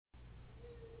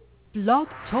Blog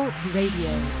Talk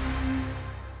Radio.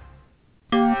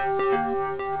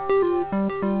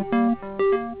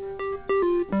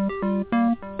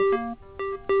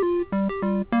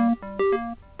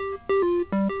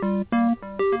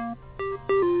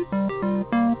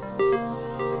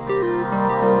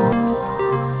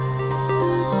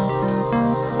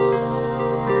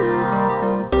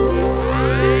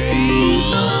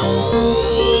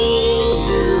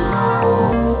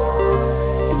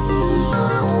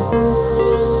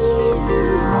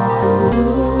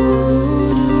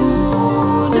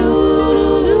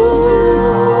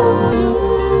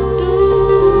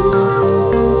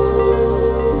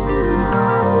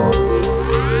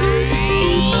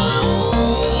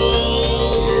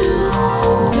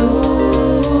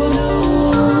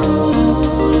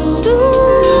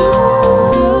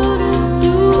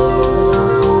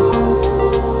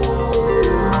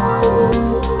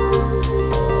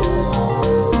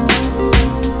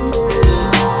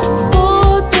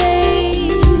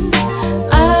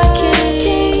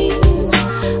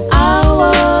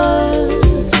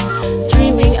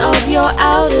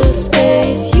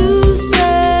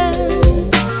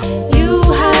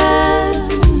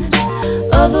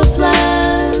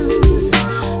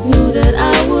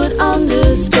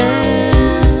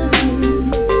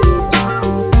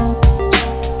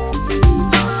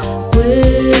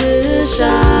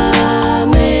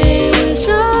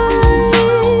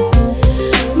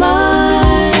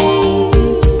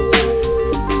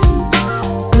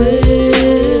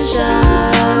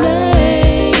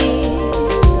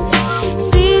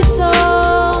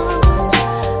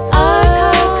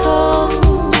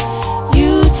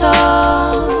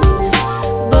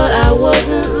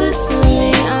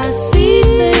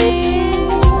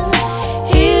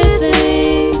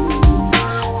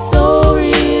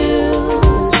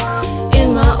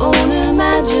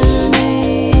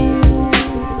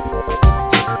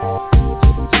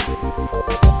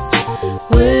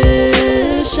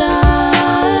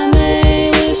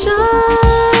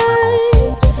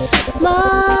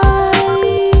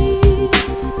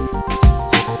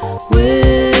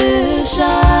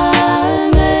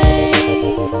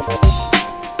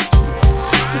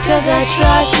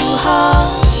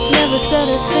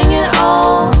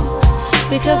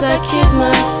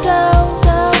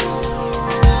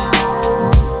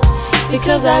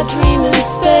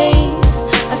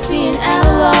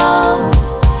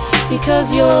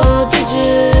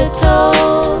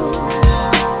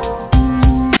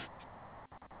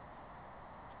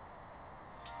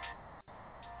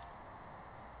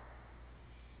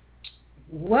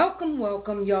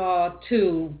 Welcome y'all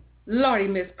to Lordy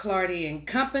Miss Clardy and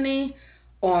Company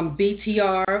on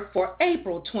BTR for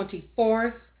April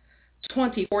 24th,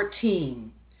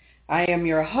 2014. I am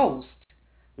your host,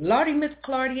 Lordy Miss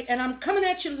Clardy, and I'm coming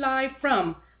at you live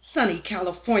from sunny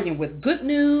California with good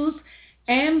news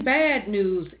and bad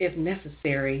news if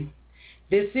necessary.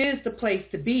 This is the place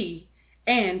to be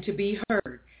and to be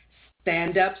heard.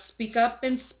 Stand up,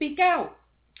 and speak out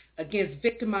against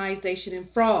victimization and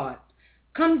fraud.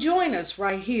 Come join us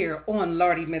right here on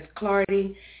Lordy Miss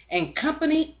Clardy and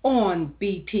Company on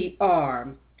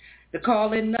BTR. The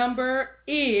call-in number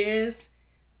is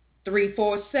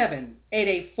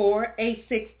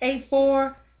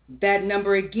 347-884-8684. That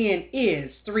number again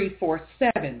is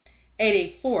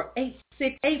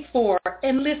 347-884-8684.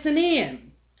 And listen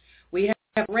in. We have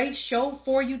a great show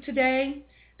for you today.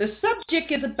 The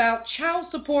subject is about child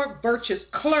support versus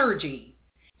clergy.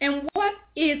 And what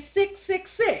is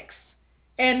 666?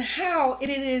 And how it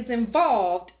is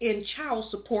involved in child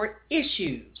support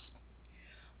issues.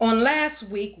 On last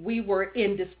week, we were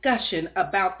in discussion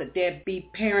about the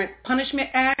Deadbeat Parent Punishment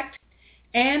Act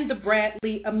and the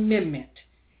Bradley Amendment,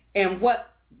 and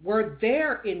what were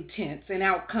their intents and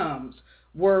outcomes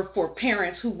were for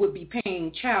parents who would be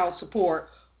paying child support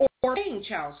or paying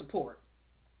child support.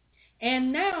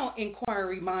 And now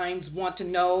inquiry minds want to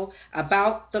know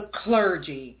about the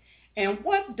clergy and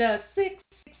what does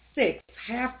 666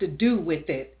 have to do with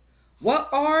it? What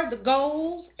are the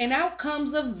goals and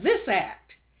outcomes of this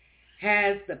act?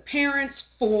 Has the parents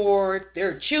for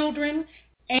their children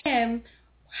and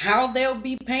how they'll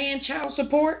be paying child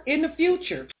support in the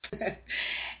future?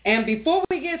 And before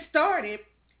we get started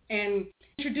and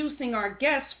introducing our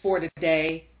guests for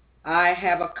today, I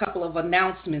have a couple of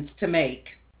announcements to make.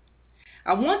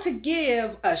 I want to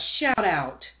give a shout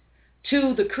out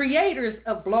to the creators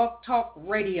of Blog Talk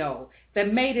Radio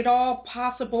that made it all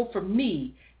possible for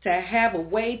me to have a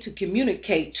way to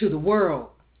communicate to the world.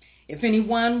 If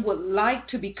anyone would like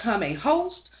to become a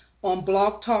host on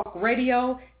Blog Talk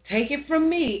Radio, take it from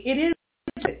me. It is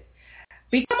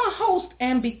Become a host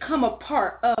and become a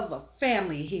part of a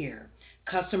family here.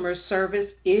 Customer service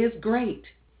is great.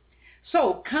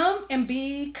 So come and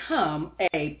become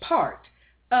a part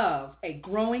of a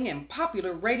growing and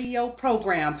popular radio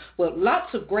program with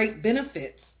lots of great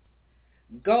benefits.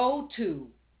 Go to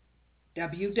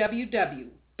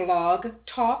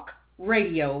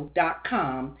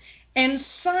www.blogtalkradio.com and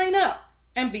sign up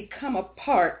and become a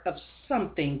part of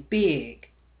something big.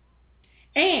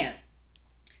 And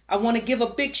I want to give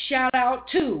a big shout out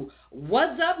to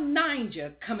What's Up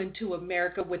Ninja, coming to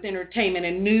America with entertainment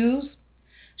and news.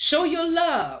 Show your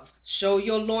love. Show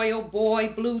your loyal boy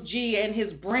Blue G and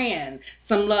his brand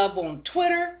some love on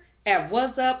Twitter at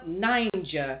What's Up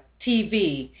Ninja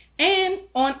TV and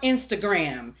on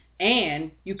Instagram.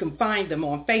 And you can find them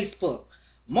on Facebook.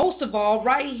 Most of all,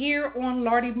 right here on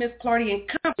Lardy Miss Clardy and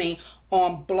Company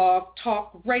on Blog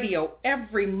Talk Radio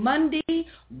every Monday,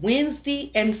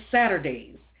 Wednesday, and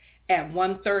Saturdays at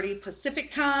 1:30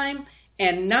 Pacific Time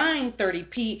and 9:30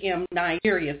 p.m.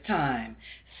 Nigeria time.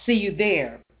 See you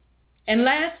there. And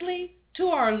lastly, to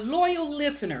our loyal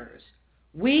listeners,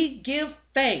 we give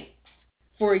thanks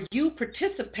for you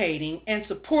participating and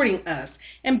supporting us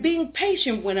and being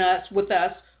patient with us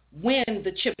when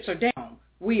the chips are down.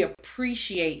 We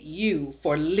appreciate you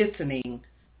for listening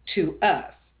to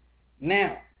us.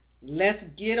 Now, let's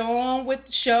get on with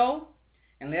the show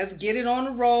and let's get it on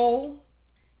the roll.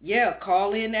 Yeah,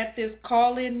 call in at this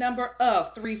call-in number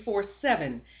of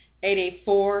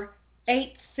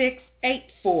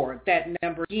 347-884-8684. That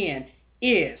number again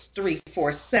is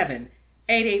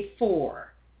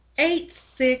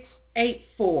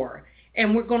 347-884-8684.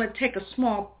 And we're going to take a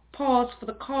small pause for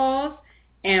the cause,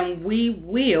 and we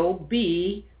will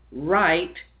be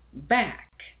right back.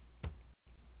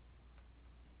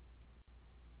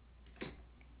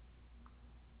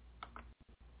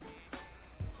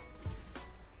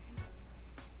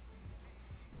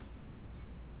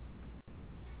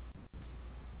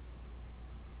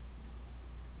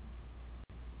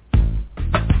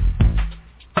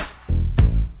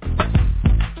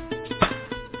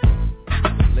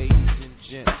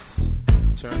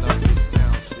 Turn up this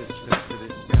sound system to the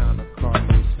sound of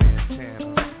Carlos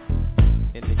Santana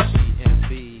in the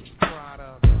GMB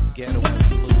Ghetto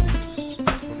Blues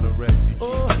from the Refugee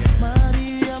Camp.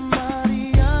 Maria,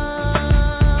 Maria,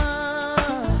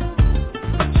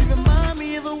 she remind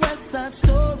me of a West Side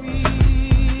Story,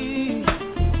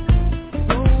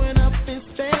 growing up in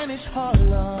Spanish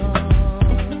Harlem.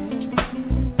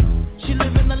 She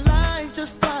living the life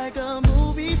just like a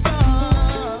movie star.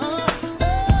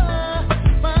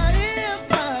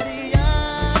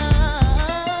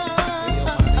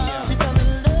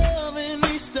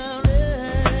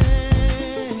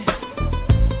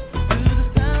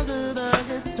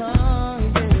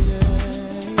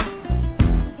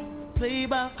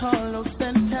 Carlos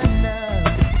Santana.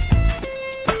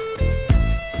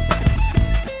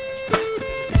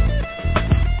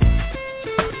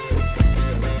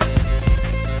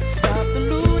 Stop the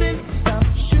looting, stop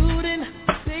the shooting,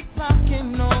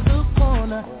 pickpocketing on the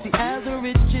corner. See, as the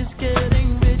rich is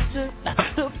getting richer,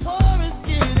 the poor is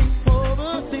getting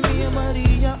poorer. See me and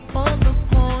Maria on the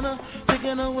corner,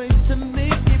 taking a way to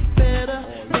make it better.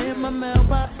 In my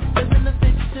mailbox, there's an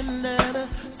eviction letter.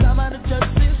 Somebody just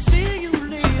see you.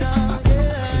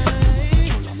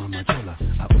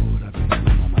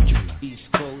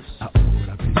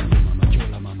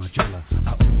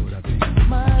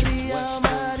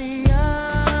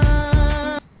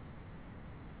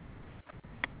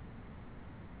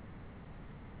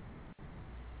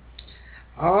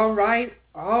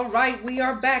 All right, we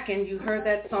are back, and you heard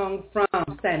that song from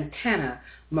Santana,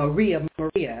 Maria,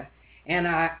 Maria. And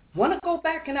I want to go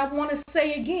back and I want to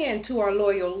say again to our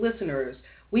loyal listeners,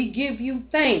 we give you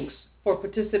thanks for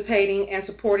participating and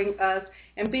supporting us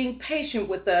and being patient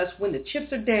with us when the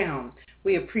chips are down.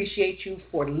 We appreciate you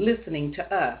for listening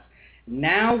to us.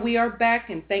 Now we are back,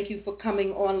 and thank you for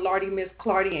coming on Lardy Miss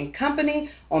Clardy and Company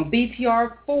on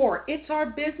BTR4. It's our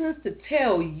business to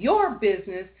tell your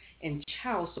business in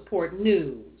child support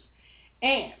news.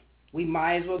 And we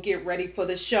might as well get ready for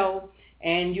the show.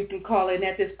 And you can call in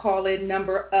at this call-in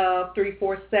number of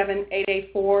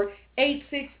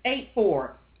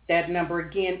 347-884-8684. That number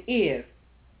again is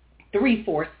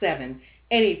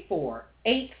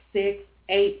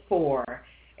 347-884-8684.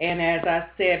 And as I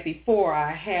said before,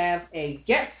 I have a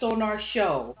guest on our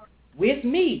show with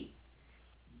me,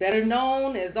 better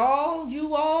known as all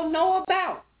you all know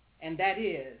about, and that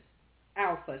is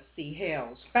Alpha C.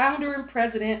 Hales, founder and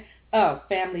president of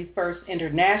Family First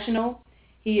International.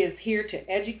 He is here to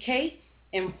educate,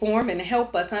 inform, and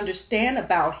help us understand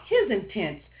about his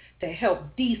intents to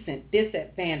help decent,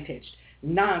 disadvantaged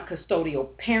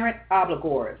non-custodial parent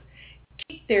obligors.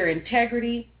 Keep their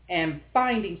integrity and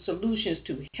finding solutions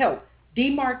to help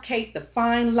demarcate the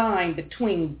fine line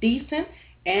between decent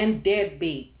and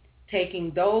deadbeat,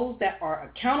 taking those that are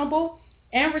accountable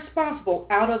and responsible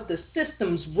out of the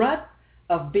system's rut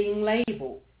of being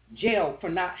labeled, jailed for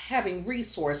not having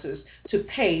resources to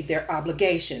pay their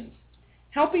obligations,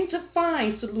 helping to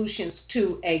find solutions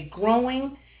to a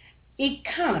growing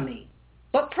economy,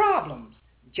 but problems,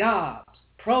 jobs,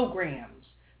 programs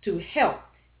to help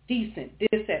decent,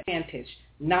 disadvantaged,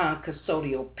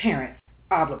 non-custodial parent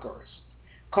obligors.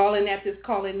 Call in at this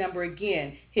call-in number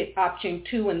again. Hit option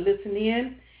 2 and listen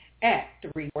in at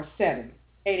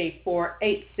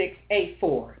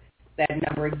 347-884-8684. That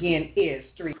number again is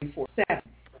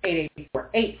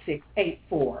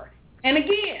 347-884-8684. And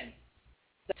again,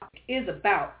 the topic is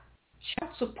about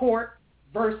child support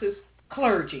versus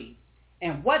clergy.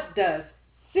 And what does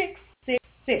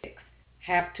 666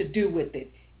 have to do with it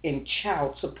in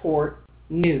child support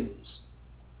news?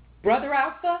 Brother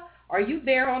Alpha, are you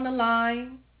there on the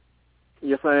line?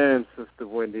 Yes, I am, Sister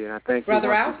Wendy, and I thank Brother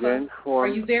you once Alpha, again for... are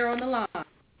you there on the line?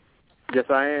 Yes,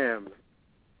 I am.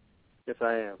 Yes,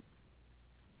 I am.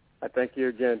 I thank you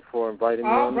again for inviting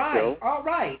me on the show. All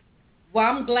right. Well,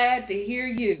 I'm glad to hear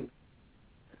you.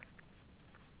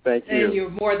 Thank you. And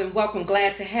you're more than welcome.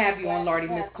 Glad to have you on Lardy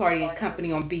Miss Clardy and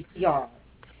Company on BTR.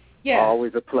 Yes.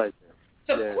 Always a pleasure.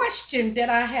 The question that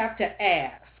I have to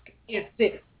ask is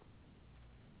this.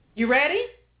 You ready?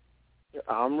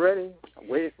 I'm ready.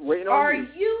 Waiting on you. Are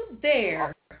you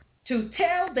there to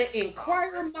tell the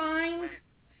inquirer minds?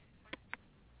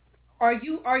 Are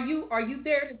you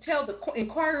there to tell the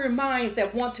inquirer minds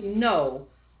that want to know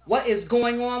what is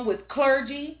going on with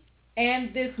clergy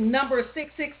and this number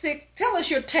 666? Tell us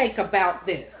your take about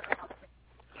this.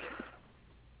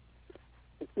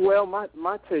 Well,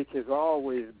 my take has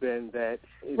always been that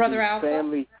Brother Alpha?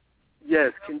 family.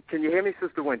 Yes, can you hear me,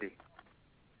 Sister Wendy?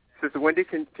 Sister Wendy,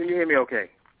 can you hear me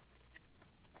okay?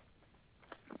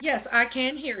 Yes, I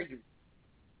can hear you.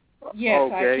 Yes,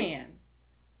 okay. I can.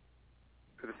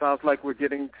 It sounds like we're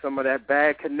getting some of that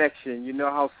bad connection. You know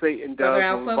how Satan does. Brother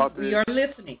Alpha, we are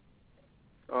listening.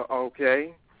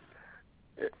 Okay.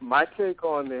 My take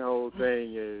on the whole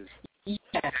thing is...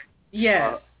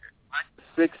 Yes.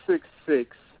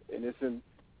 666 and its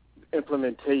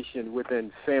implementation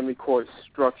within family court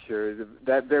structure,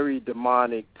 that very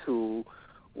demonic tool,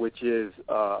 which is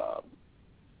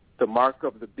the mark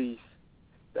of the beast.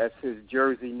 That's his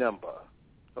jersey number.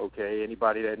 Okay,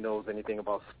 anybody that knows anything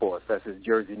about sports, that's his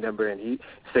jersey number, and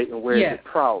Satan wears it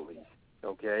proudly.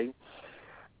 Okay,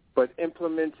 but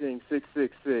implementing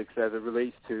 666 as it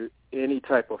relates to any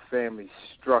type of family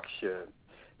structure,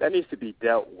 that needs to be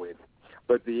dealt with.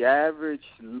 But the average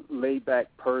laid-back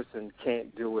person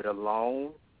can't do it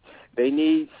alone. They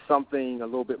need something a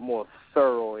little bit more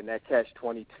thorough in that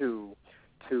catch-22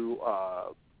 to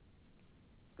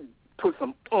put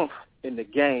some oomph in the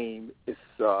game. It's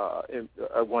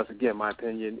once again, my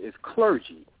opinion, is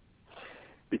clergy,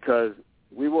 because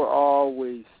we were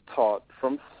always taught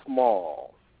from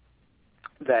small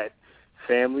that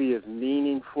family is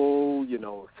meaningful,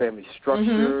 family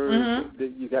structure.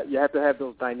 You have to have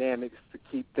those dynamics to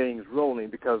keep things rolling,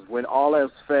 because when all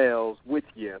else fails with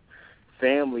you,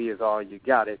 family is all you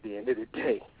got at the end of the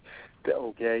day.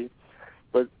 Okay?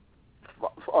 But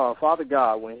Father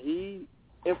God, when he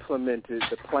implemented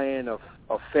the plan of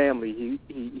family,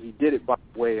 he did it by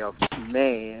way of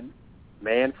man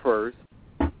first,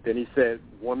 then he said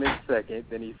woman second,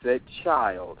 then he said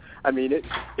child. I mean,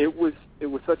 it was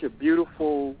such a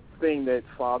beautiful thing that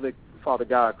Father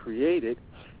God created,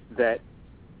 that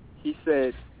he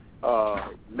said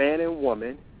man and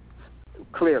woman,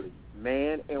 clearly,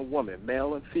 man and woman,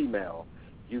 male and female.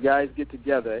 You guys get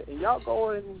together and y'all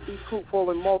go and be fruitful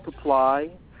and multiply,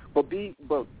 but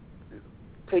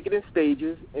take it in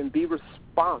stages and be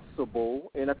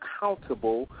responsible and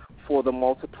accountable for the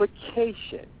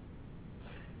multiplication.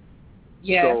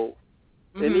 Yes. So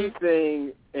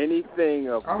anything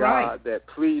of God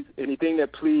anything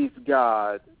that pleased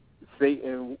God,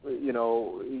 Satan,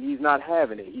 he's not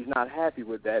having it. He's not happy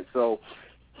with that. So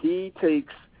he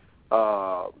takes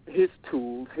his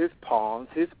tools, his pawns,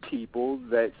 his people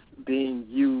that's being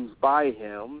used by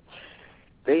him.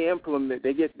 They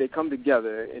come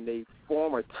together and they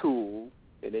form a tool,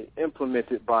 and they implement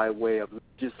it by way of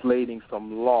legislating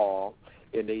some law,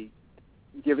 and they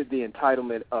give it the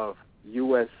entitlement of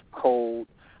U.S. Code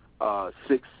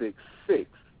 666,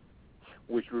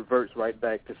 which reverts right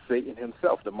back to Satan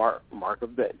himself, the mark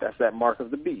of that's that mark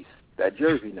of the beast, that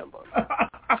jersey number.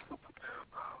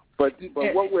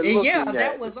 But what we're looking at... Yeah,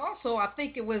 that was also, I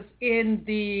think it was in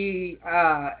the,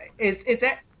 is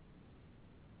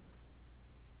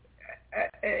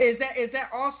that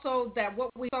also that what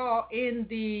we saw in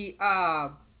the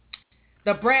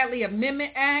Bradley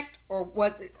Amendment Act, or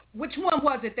was it, which one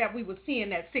was it that we were seeing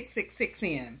that 666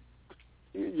 in?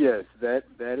 Yes, that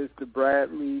is the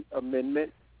Bradley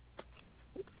Amendment.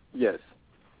 Yes.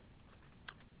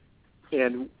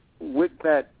 And with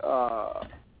that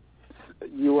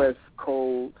U.S.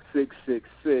 Code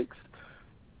 666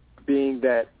 being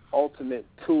that ultimate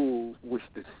tool which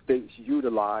the states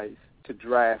utilize to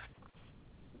draft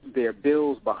their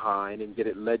bills behind and get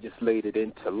it legislated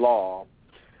into law,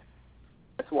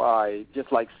 that's why,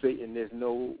 just like Satan, there's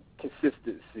no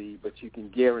consistency, but you can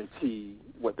guarantee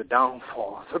what the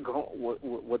downfalls are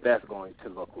what that's going to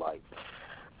look like.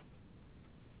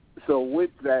 So with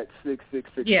that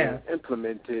 666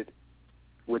 implemented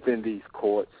within these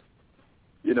courts,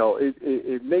 you know,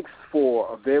 it makes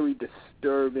for a very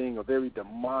disturbing, a very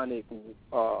demonic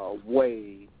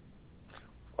way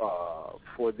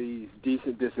for these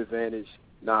decent disadvantaged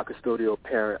non-custodial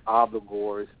parent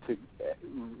obligors to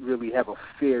really have a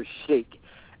fair shake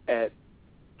at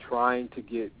trying to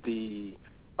get the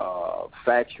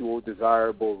factual,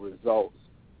 desirable results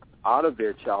out of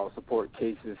their child support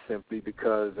cases, simply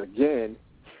because, again,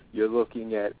 you're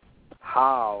looking at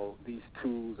how these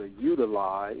tools are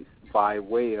utilized by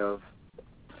way of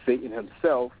Satan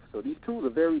himself. So these tools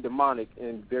are very demonic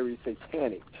and very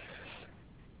satanic.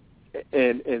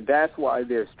 And that's why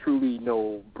there's truly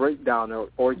no breakdown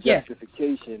or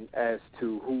justification as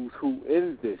to who's who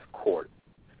in this court.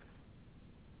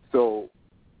 So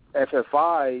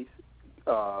FFI's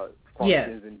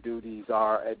functions and duties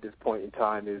are, at this point in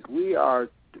time, is we are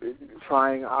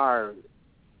trying our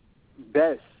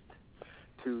best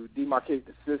to demarcate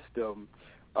the system.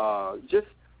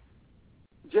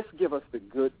 Just give us the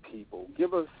good people.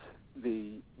 Give us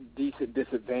the decent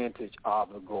disadvantaged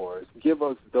obligors. Give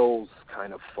us those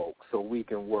kind of folks so we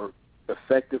can work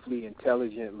effectively,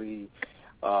 intelligently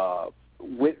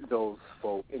with those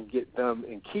folk and get them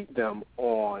and keep them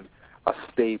on a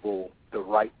stable, the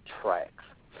right tracks.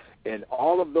 And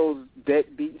all of those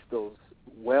deadbeats, those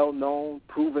well-known,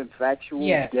 proven, factual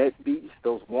deadbeats,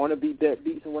 those wannabe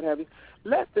deadbeats and what have you,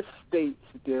 let the states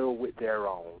deal with their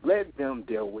own. Let them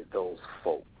deal with those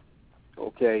folk.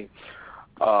 Okay?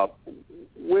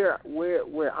 Where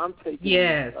I'm taking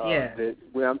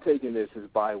where I'm taking this is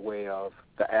by way of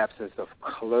the absence of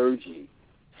clergy.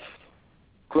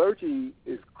 Clergy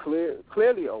is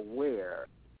clearly aware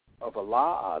of a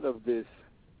lot of this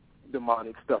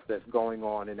demonic stuff that's going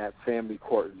on in that family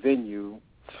court venue,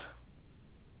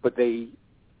 but they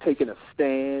taking a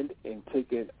stand and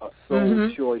taking a sole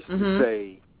choice to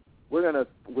say we're gonna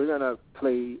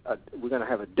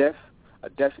have a deaf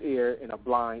ear and a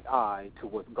blind eye to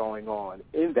what's going on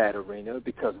in that arena,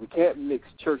 because we can't mix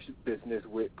church business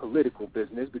with political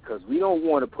business, because we don't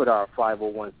want to put our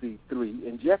 501c3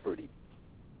 in jeopardy.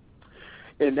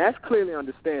 And that's clearly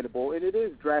understandable, and it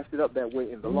is drafted up that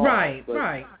way in the law. Right.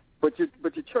 But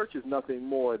your church is nothing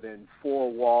more than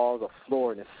four walls, a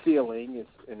floor, and a ceiling,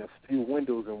 and a few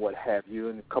windows and what have you,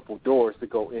 and a couple doors to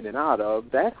go in and out of.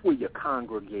 That's where you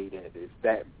congregate in, is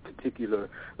that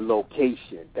particular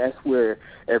location. That's where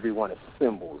everyone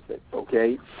assembles it,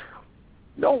 okay?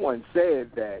 No one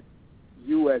said that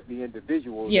you as the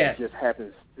individual that just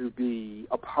happens to be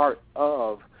a part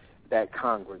of that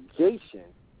congregation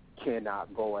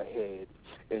cannot go ahead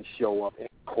and show up in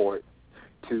court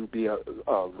to be a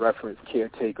reference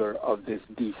caretaker of this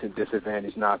decent,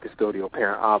 disadvantaged, non-custodial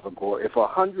parent obligor. If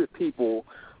 100 people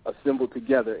assembled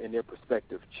together in their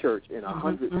prospective church and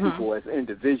 100 people as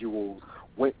individuals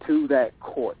went to that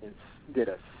court and did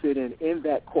a sit-in in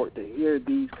that court to hear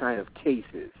these kind of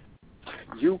cases,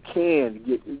 you can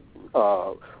get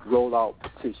roll out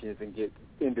petitions and get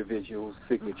individuals'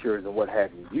 signatures and what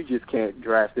have you. You just can't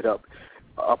draft it up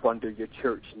under your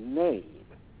church name,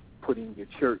 putting your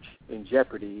church in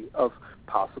jeopardy of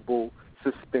possible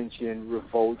suspension,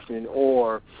 revocation,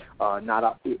 or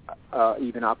not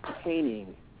even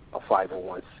obtaining a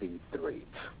 501c3.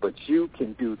 But you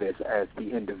can do this as the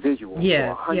individual.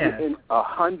 Yeah, so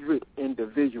 100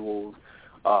 individuals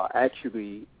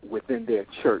actually within their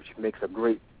church makes a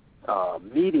great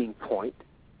meeting point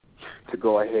to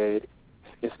go ahead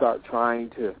and start trying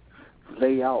to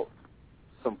lay out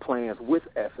some plans with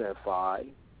FFI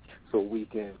so we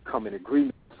can come in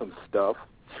agreement with some stuff,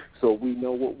 so we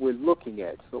know what we're looking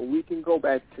at, so we can go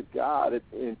back to God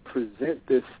and present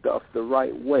this stuff the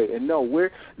right way. And no,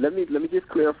 let me just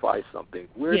clarify something.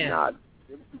 We're not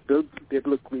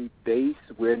biblically based.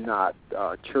 We're not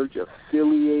church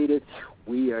affiliated.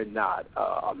 We are not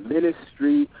a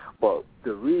ministry, but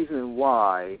the reason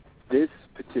why this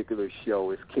particular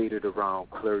show is catered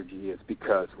around clergy is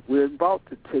because we're about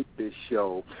to take this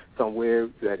show somewhere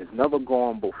that has never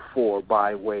gone before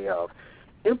by way of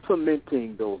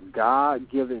implementing those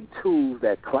God-given tools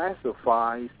that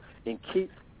classifies and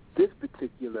keeps this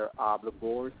particular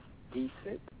obligor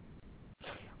decent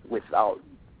without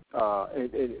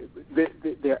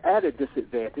they're at a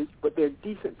disadvantage, but they're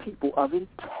decent people of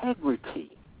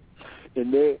integrity,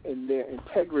 and they're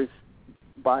integrous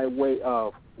by way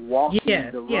of walking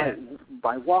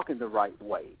by walking the right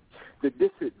way. The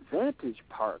disadvantage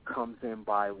part comes in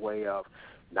by way of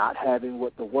not having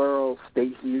what the world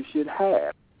states you should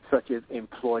have, such as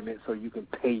employment so you can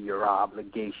pay your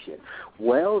obligation.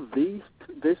 Well,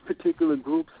 this particular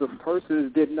groups of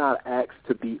persons did not ask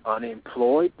to be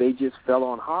unemployed. They just fell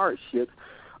on hardships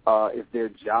if their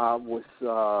job was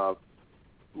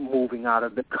moving out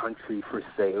of the country, for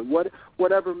say.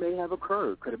 Whatever may have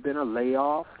occurred. Could have been a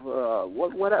layoff,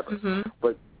 whatever. Mm-hmm.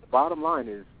 But the bottom line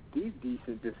is, these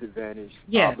decent disadvantaged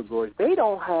obligors, they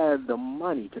don't have the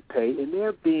money to pay, and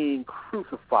they're being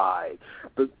crucified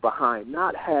behind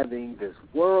not having this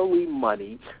worldly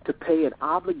money to pay an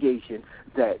obligation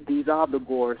that these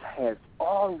obligors have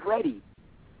already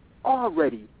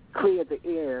cleared the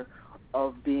air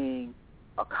of being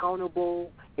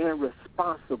accountable and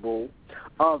responsible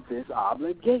of this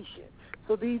obligation.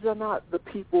 So these are not the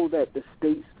people that the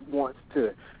state wants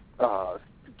to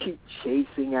keep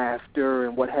chasing after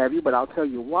and what have you, but I'll tell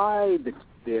you why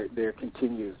they're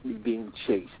continuously being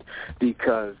chased,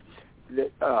 because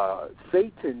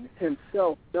Satan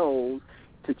himself knows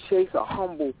to chase a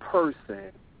humble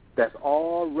person that's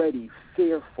already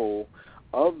fearful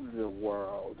of the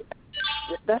world.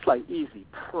 That's like easy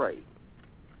prey.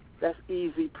 That's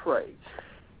easy prey.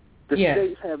 The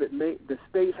states have it made. The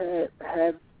states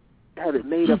have it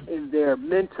made up in their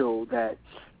mental that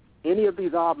any of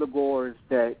these obligors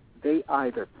that they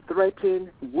either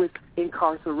threaten with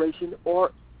incarceration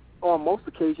or on most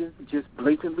occasions just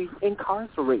blatantly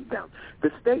incarcerate them.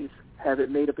 The states have it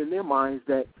made up in their minds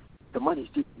that the money's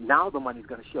going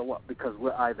to show up because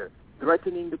we're either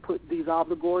threatening to put these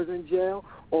obligors in jail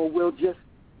or we'll just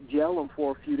jail them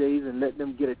for a few days and let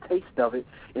them get a taste of it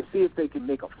and see if they can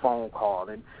make a phone call,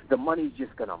 and the money's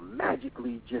just going to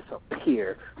magically just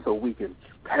appear so we can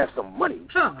have some money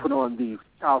put on these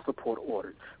child support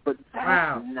orders. But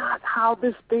that's not how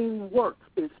this thing works,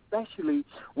 especially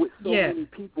with so many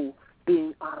people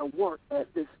being out of work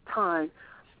at this time,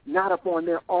 not upon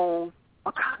their own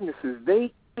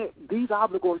cognizance. These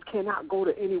obligors cannot go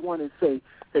to anyone and say,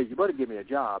 hey, you better give me a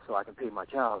job so I can pay my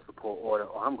child support order,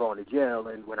 or I'm going to jail,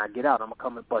 and when I get out, I'm going to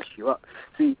come and bust you up.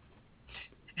 See,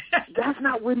 that's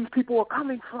not where these people are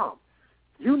coming from.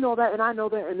 You know that, and I know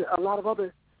that, and a lot of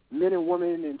other men and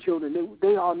women and children,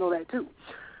 they all know that too.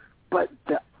 But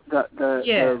the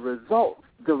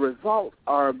results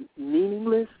are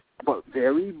meaningless but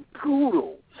very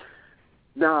brutal.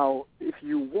 Now, if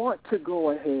you want to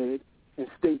go ahead and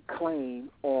state claim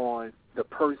on the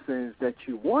persons that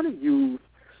you want to use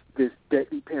this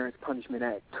Deadly Parents Punishment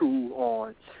Act tool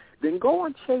on, then go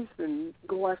and chase and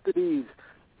go after these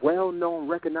well-known,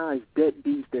 recognized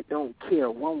deadbeats that don't care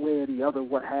one way or the other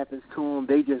what happens to them.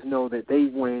 They just know that they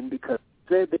win because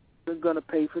they're going to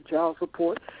pay for child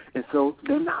support, and so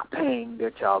they're not paying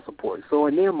their child support. So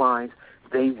in their minds,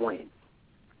 they win.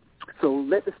 So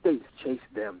let the states chase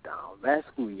them down. That's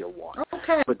who you want.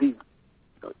 Okay. But these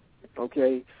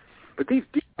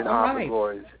decent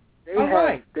obligors,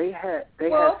 they had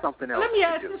something else. Let me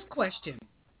ask this question.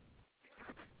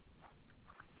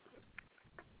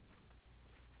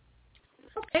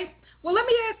 Okay. Well, let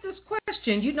me ask this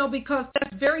question, because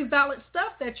that's very valid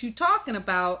stuff that you're talking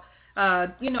about,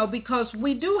 because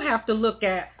we do have to look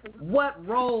at what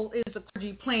role is the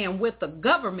clergy playing with the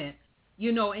government,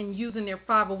 in using their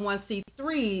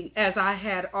 501c3, as I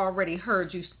had already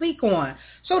heard you speak on.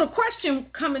 So the question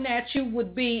coming at you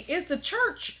would be, is the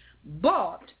church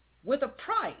bought with a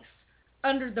price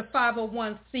under the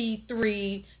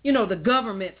 501c3, the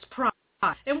government's price?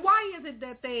 And why is it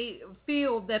that they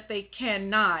feel that they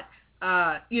cannot,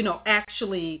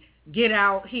 actually get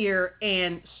out here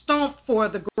and stomp for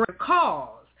the greater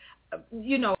cause?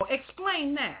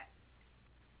 Explain that.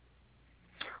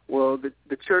 Well, the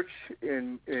church,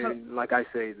 in like I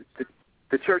say,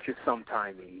 the church is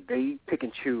sometimey. They pick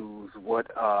and choose what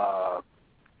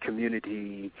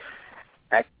community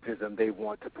activism they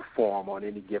want to perform on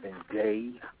any given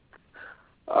day.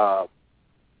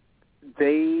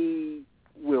 They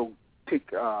will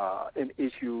pick an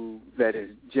issue that is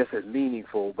just as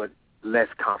meaningful but less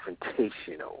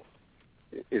confrontational.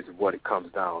 is what it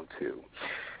comes down to.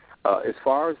 As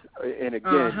far as, and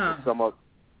again, to sum up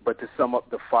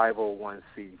the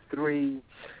 501c3,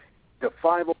 the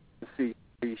 501c3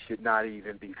 should not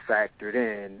even be factored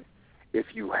in if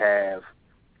you have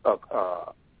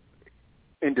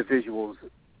individuals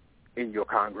in your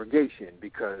congregation,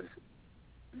 because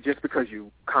just because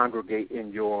you congregate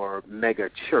in your mega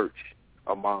church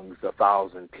amongst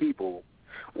 1,000 people,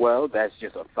 well, that's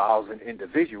just 1,000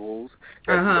 individuals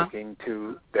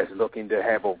that's looking to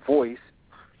have a voice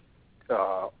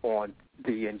on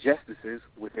the injustices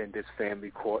within this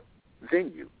family court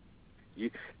venue.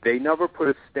 They never put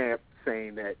a stamp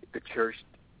saying that the church,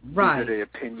 these are the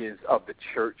opinions of the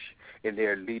church in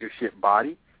their leadership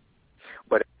body.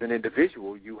 But as an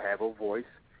individual, you have a voice,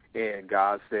 and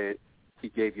God said he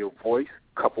gave you a voice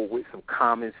coupled with some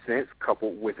common sense,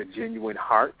 coupled with a genuine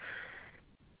heart.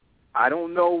 I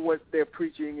don't know what they're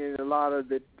preaching in a lot of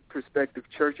the prospective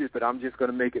churches, but I'm just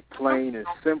going to make it plain and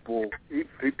simple.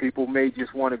 People may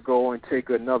just want to go and take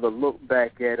another look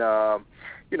back at,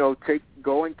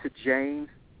 go into James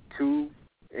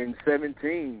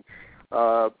 2:17.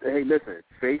 Hey, listen,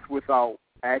 faith without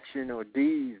action or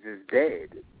deeds is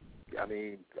dead. I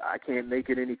mean, I can't make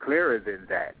it any clearer than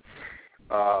that.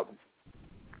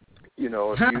 If you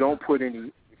don't put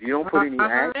any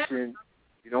action,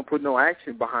 you don't put no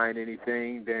action behind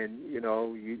anything, then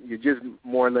you're just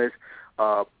more or less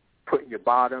putting your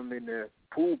bottom in the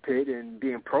pool pit and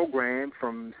being programmed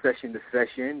from session to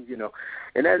session.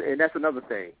 And that's another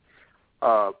thing.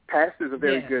 Pastors are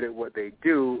very good at what they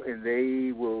do, and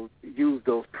they will use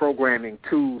those programming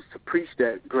tools to preach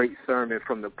that great sermon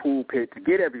from the pulpit to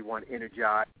get everyone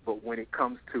energized. But when it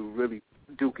comes to really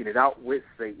duking it out with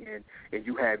Satan, and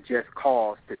you have just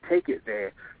cause to take it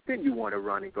there, then you want to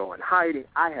run and go and hide it.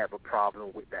 I have a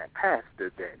problem with that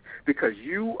pastor then, because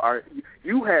you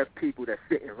have people that's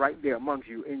sitting right there amongst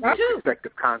you in your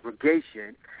respective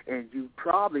congregation, and you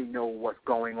probably know what's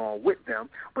going on with them,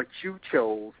 but you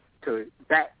chose to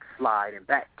backslide and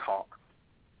backtalk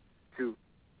to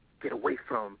get away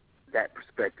from that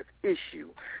perspective issue.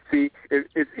 See,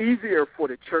 it's easier for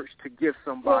the church to give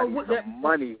somebody some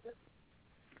money.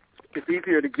 It's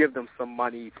easier to give them some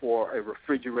money for a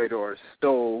refrigerator or a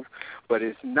stove, but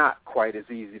it's not quite as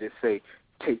easy to say,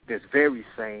 take this very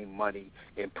same money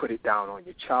and put it down on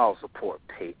your child support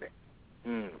payment.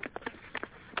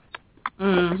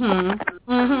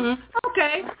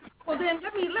 Okay. Well, then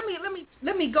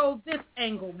let me go this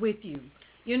angle with you.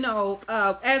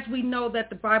 As we know that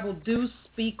the Bible do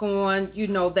speak on,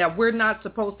 that we're not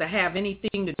supposed to have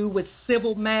anything to do with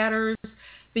civil matters,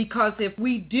 because if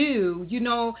we do,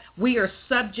 we are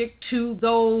subject to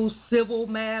those civil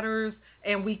matters,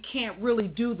 and we can't really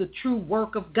do the true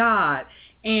work of God.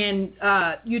 And,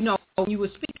 when you were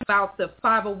speaking about the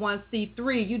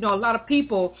 501c3, a lot of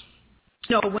people,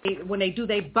 when they do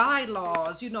their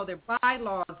bylaws, their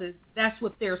bylaws, that's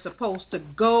what they're supposed to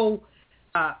go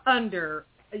under,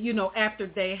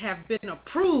 after they have been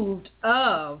approved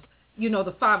of,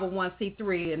 the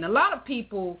 501c3. And a lot of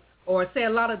people, or say a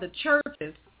lot of the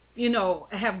churches,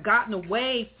 have gotten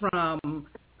away from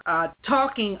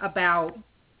talking about,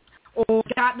 or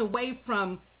gotten away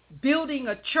from building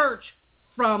a church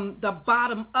from the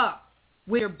bottom up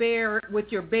with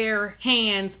your bare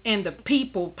hands and the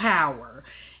people power.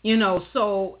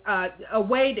 So a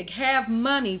way to have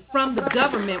money from the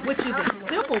government, which is a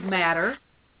simple matter,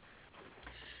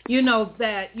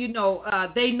 that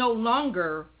they no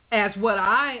longer, as what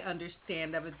I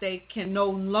understand of it, they can no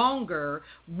longer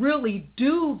really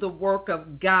do the work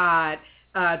of God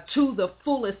to the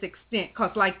fullest extent,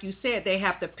 because like you said, they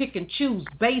have to pick and choose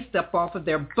based up off of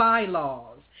their bylaws.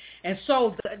 And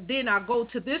so then I'll go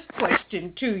to this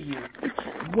question to you.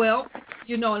 Well,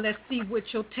 and let's see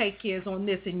what your take is on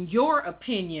this. In your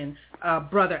opinion,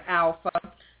 Brother Alpha,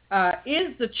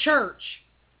 is the church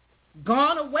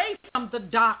gone away from the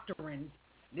doctrine?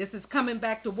 This is coming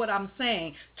back to what I'm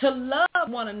saying, to love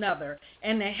one another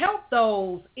and to help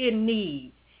those in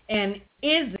need. And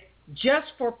is it just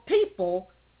for people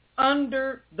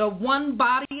under the one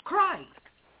body of Christ?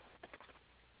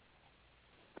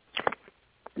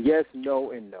 Yes,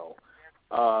 no, and no.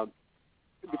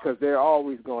 Because they're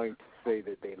always going to say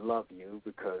that they love you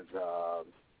because,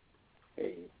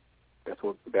 hey, that's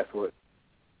what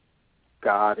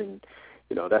God and,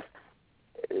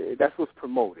 that's what's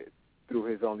promoted through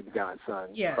his only begotten Son,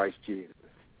 Christ Jesus.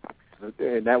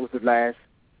 And that was the last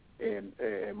and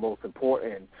most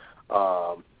important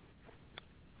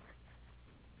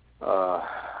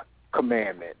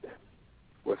commandment,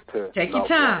 was to love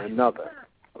one another.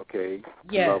 Okay,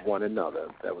 to love one another.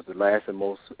 That was the last and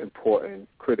most important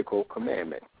critical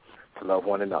commandment, to love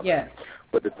one another.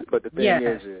 But the thing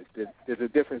is there's a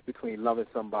difference between loving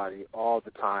somebody all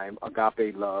the time,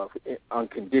 agape love,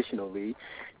 unconditionally,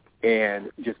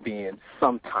 and just being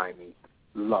sometimey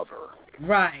lover.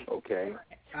 Right. Okay.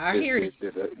 I hear you.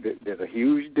 There's a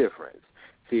huge difference.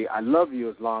 See, I love you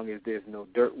as long as there's no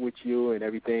dirt with you and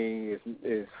everything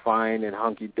is fine and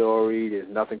hunky-dory. There's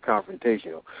nothing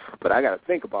confrontational. But I got to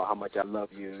think about how much I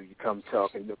love you. You come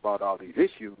talking about all these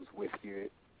issues with you.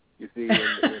 You see,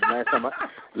 and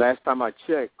last time I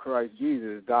checked, Christ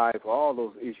Jesus died for all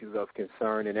those issues of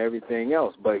concern and everything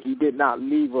else. But he did not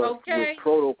leave us with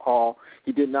protocol.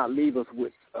 He did not leave us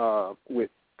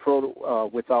without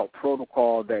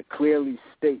protocol that clearly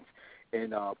states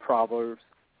in Proverbs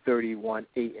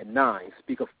 31:8 and 9.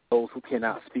 Speak of those who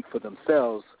cannot speak for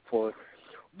themselves, for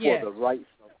the rights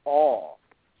of all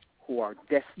who are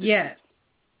destitute. Yes.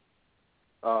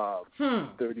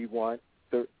 31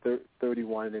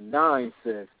 and 9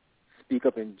 says, speak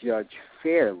up and judge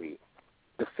fairly,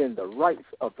 defend the rights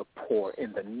of the poor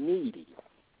and the needy.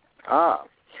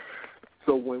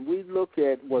 So when we look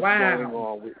at what's going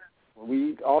on, when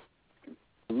we also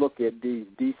look at these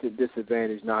decent,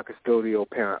 disadvantaged, non-custodial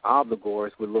parent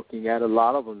obligors, we're looking at a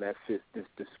lot of them that fit this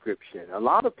description. A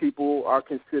lot of people are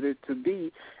considered to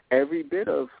be every bit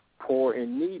of poor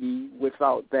and needy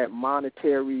without that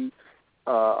monetary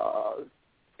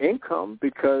income,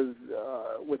 because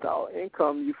without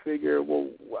income, you figure, well,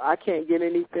 I can't get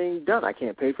anything done. I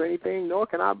can't pay for anything, nor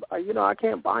can I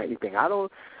can't buy anything. I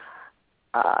don't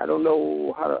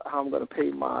know how I'm going to pay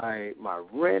my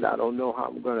rent. I don't know how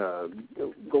I'm going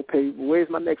to go pay. Where's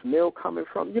my next meal coming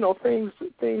from? Things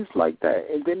like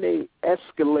that. And then they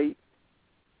escalate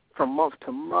from month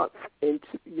to month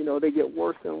into, they get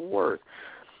worse and worse.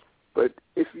 But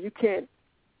if you can't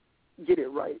get it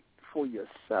right for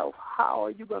yourself, how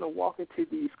are you going to walk into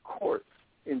these courts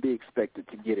and be expected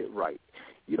to get it right?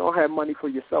 You don't have money for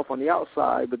yourself on the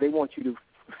outside, but they want you to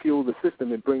fuel the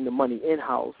system and bring the money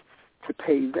in-house to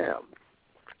pay them.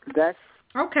 That's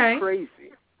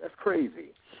crazy. That's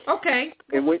crazy. Okay.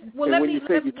 And when you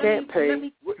say you can't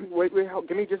pay, wait,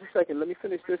 give me just a second. Let me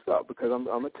finish this up, because I'm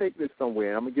going to take this somewhere,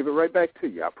 and I'm going to give it right back to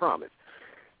you, I promise.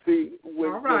 See,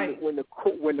 when the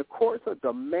courts are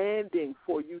demanding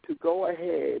for you to go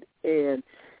ahead and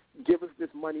give us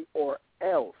this money or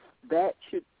else, that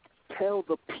should tell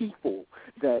the people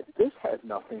that this has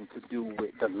nothing to do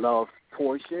with the love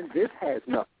portion. This has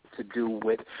nothing to do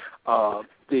with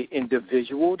the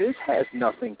individual. This has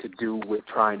nothing to do with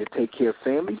trying to take care of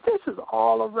families. This is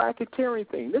all a racketeering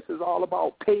thing. This is all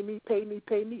about pay me, pay me,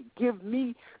 pay me. Give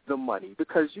me the money,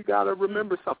 because you got to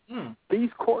remember something.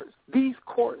 These courts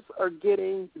are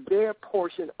getting their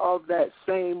portion of that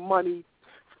same money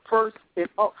first and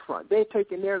up front. They're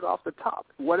taking theirs off the top.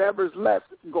 Whatever's left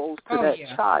goes to that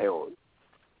child.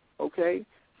 Okay?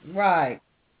 Right.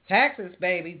 Taxes,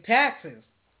 baby. Taxes.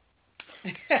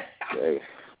 Okay.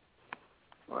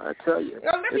 Well, I tell you.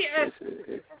 Let me ask.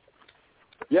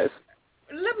 Yes.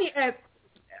 Let me ask.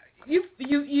 You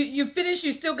finished?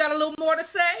 You still got a little more to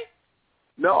say?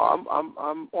 No,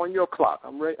 I'm on your clock.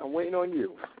 I'm waiting on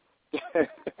you.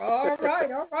 All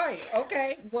right.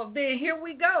 Okay. Well, then here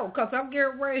we go, because I'm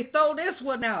getting ready to throw this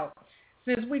one out.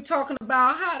 Since we're talking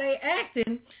about how they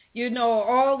acting,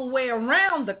 all the way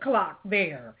around the clock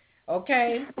there.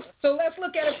 Okay? So let's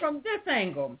look at it from this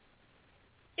angle.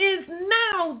 Is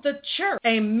now the church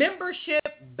a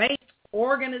membership-based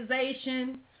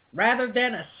organization rather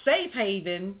than a safe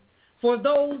haven for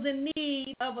those in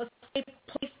need of a safe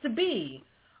place to be?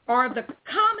 Are the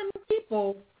common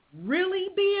people really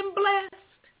being blessed?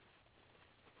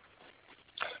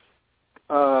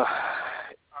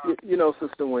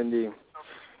 Sister Wendy,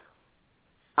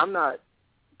 I'm not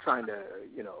trying to,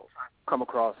 come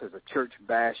across as a church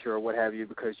basher or what have you,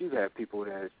 because you have people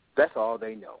that's all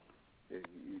they know.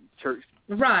 Church,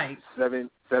 right? Seven.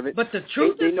 But the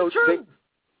truth is the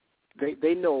truth.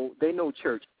 They know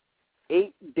church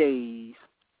 8 days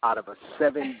out of a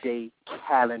 7-day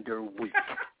calendar week.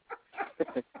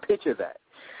 Picture that.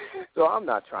 So I'm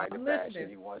not trying to bash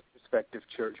anyone's prospective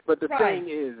church, but the thing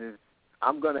is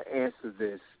I'm going to answer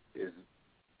this is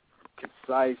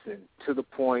concise and to the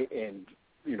point, and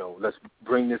let's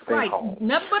bring this thing home.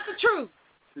 Nothing but the truth.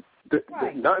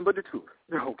 Nothing but the truth.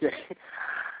 Okay.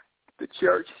 The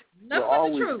church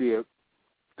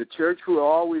will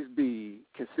always be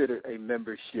considered a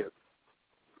membership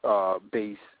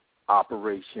based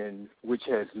operation, which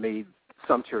has made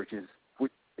some churches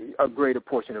a greater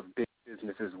portion of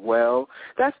business as well.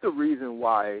 That's the reason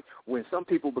why when some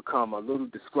people become a little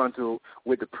disgruntled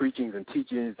with the preachings and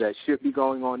teachings that should be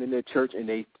going on in their church, and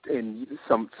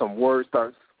some words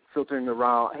start filtering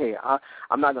around, hey,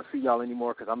 I'm not going to see y'all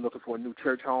anymore because I'm looking for a new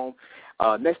church home.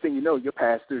 Next thing you know, your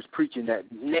pastor's preaching that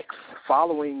next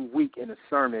following week in a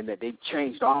sermon that they've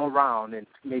changed all around and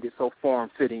made it so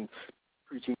form-fitting,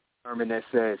 preaching a sermon that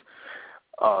says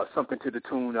something to the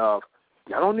tune of,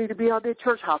 y'all don't need to be out there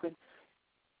church hopping.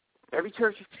 Every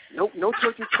church, no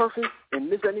church is perfect,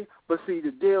 and this and that. But see,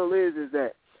 the deal is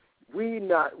that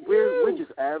we're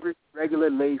just average, regular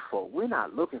lay folk. We're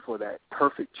not looking for that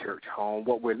perfect church home.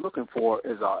 What we're looking for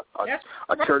is a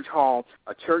church home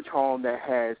that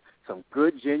has some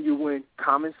good, genuine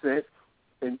common sense,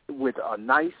 and with a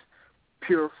nice,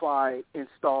 purified,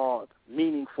 installed,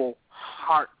 meaningful,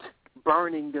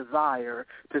 heart-burning desire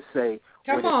to say,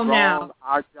 come on now,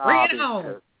 our job is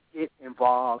to get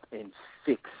involved and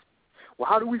fix. Well,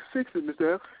 how do we fix it,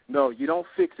 Mr. F? No, you don't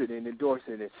fix it and endorse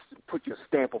it and put your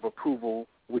stamp of approval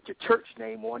with your church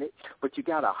name on it, but you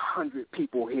got 100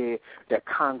 people here that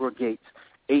congregates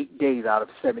 8 days out of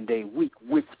a 7-day week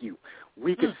with you.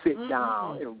 We can sit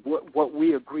down and what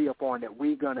we agree upon that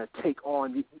we're going to take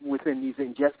on within these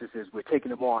injustices, we're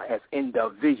taking them on as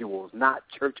individuals, not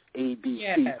church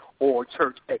ABC or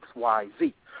church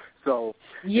XYZ. So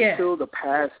until the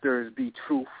pastors be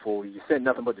truthful, you said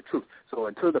nothing but the truth. So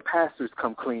until the pastors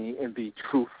come clean and be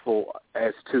truthful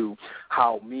as to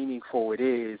how meaningful it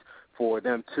is for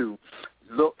them to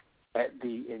look at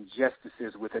the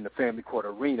injustices within the family court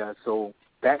arena so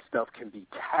that stuff can be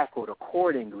tackled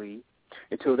accordingly,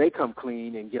 until they come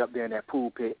clean and get up there in that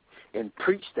pulpit and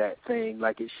preach that thing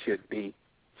like it should be,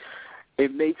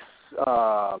 it makes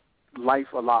life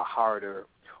a lot harder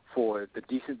for the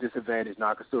decent disadvantaged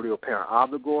non-custodial parent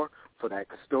obligor, for that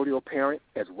custodial parent,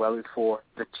 as well as for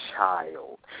the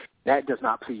child. That does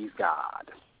not please God.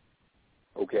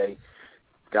 Okay?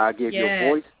 God gave you a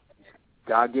voice.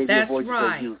 God gave you a voice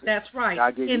to use it. That's right.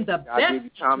 God gave in the God best gave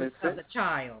you common sense. of the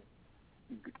child.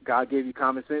 God gave you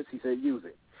common sense. He said use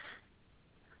it.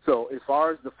 So as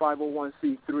far as the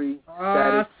 501c3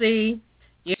 status, see,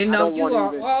 you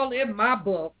are all in my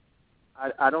book.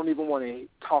 I don't even want to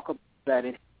talk about that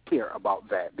and hear about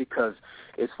that, because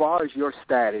as far as your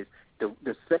status,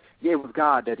 it was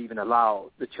God that even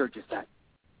allowed the churches to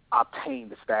obtain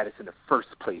the status in the first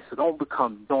place. So don't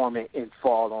become dormant and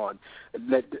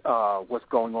let what's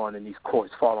going on in these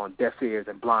courts fall on deaf ears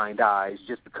and blind eyes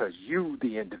just because you,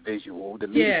 the individual, the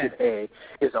leadership head,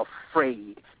 is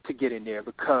afraid to get in there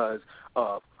because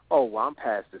of, I'm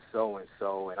Pastor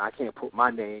so-and-so, and I can't put my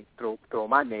name, throw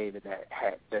my name in that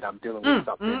hat that I'm dealing with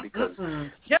something because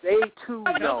they, too,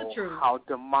 know how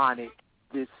demonic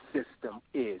this system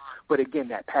is. But again,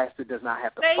 that pastor does not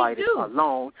have to fight it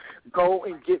alone. Go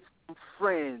and get some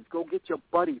friends. Go get your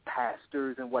buddy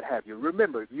pastors and what have you.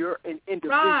 Remember, you're an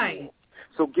individual. Right.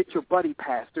 So get your buddy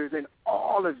pastors and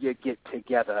all of you get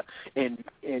together and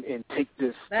take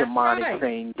this demonic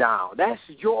thing down. That's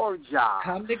your job.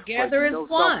 Come together as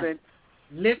one. Something?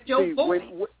 Lift your voice.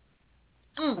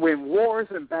 When wars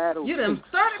and battles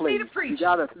take place, you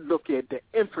got to look at the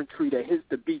infantry that hits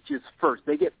the beaches first.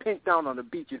 They get pinned down on the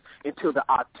beaches until the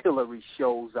artillery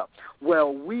shows up.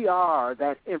 Well, we are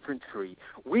that infantry.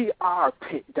 We are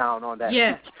pinned down on that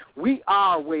beach. We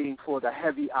are waiting for the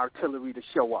heavy artillery to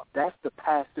show up. That's the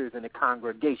pastors and the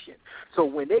congregation. So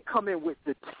when they come in with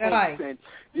the tanks and,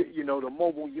 the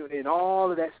mobile unit and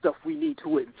all of that stuff we need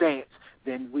to advance,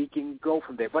 then we can go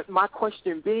from there. But my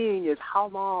question being is, how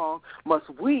long must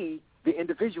we, the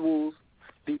individuals,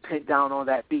 be pinned down on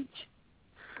that beach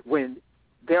when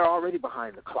they're already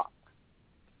behind the clock?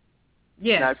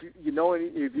 Yeah. Now,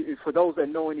 if for those that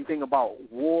know anything about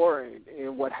war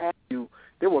and what have you,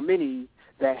 there were many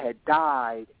that had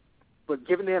died but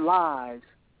given their lives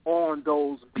on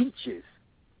those beaches.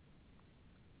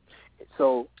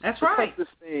 So because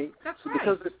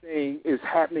this thing is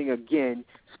happening again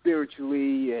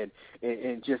spiritually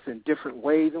and just in different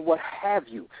ways and what have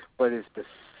you, but it's the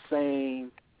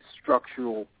same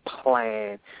structural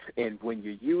plan. And when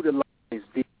you utilize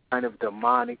these kind of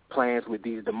demonic plans with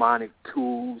these demonic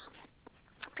tools,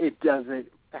 it doesn't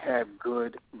have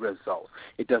good results.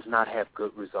 It does not have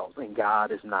good results, and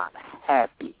God is not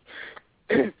happy.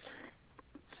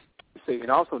 Satan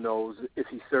also knows if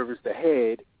he serves the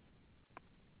head,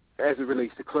 as it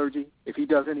relates to clergy, if he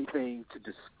does anything to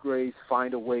disgrace,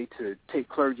 find a way to take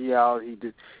clergy out, he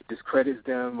discredits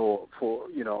them or for,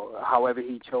 however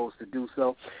he chose to do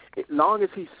so, as long as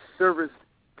he serves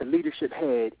the leadership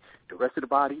head, the rest of the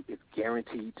body is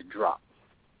guaranteed to drop.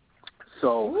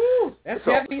 So,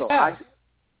 so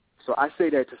I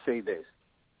say that to say this.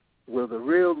 Will the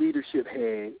real leadership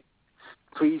head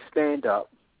please stand up,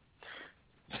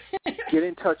 get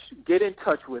in touch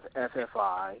with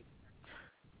FFI,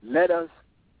 let us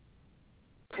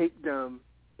take them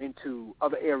into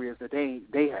other areas that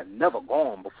they have never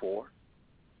gone before.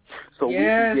 So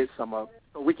yes.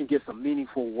 we can get some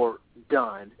meaningful work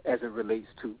done as it relates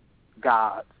to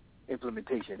God's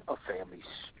implementation of family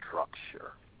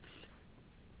structure.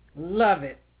 Love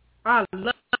it. I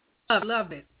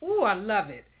love it. Ooh, I love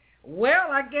it.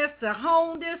 Well, I guess to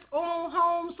hone this on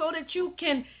home so that you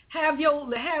can have your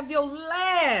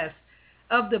last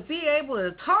of to be able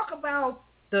to talk about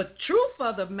the truth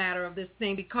of the matter of this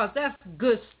thing, because that's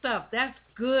good stuff. That's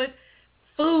good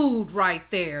food right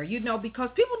there, because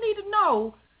people need to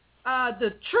know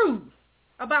the truth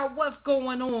about what's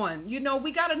going on.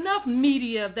 We got enough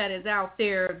media that is out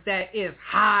there that is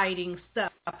hiding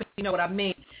stuff, if you know what I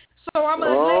mean. So I'm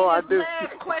going to lay this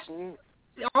last question.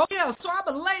 Oh, yeah, so I'm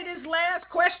going to lay this last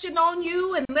question on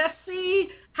you, and let's see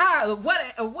what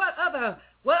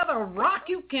other rock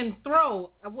you can throw.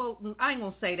 Well, I ain't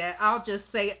going to say that. I'll just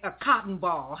say a cotton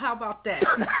ball. How about that?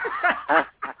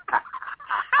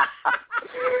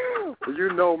 Well,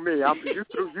 you know me.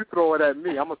 You throw it at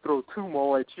me. I'm going to throw two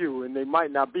more at you, and they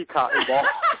might not be cotton balls.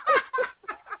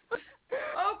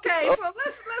 Okay, so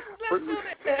let's do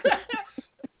this.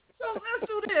 So let's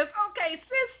do this. Okay,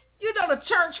 since, the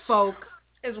church folk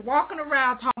is walking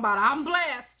around talking about, I'm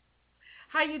blessed.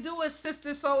 How you doing,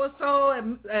 sister so-and-so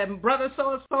and brother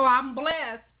so-and-so? I'm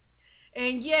blessed.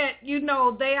 And yet,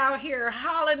 they out here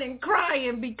hollering and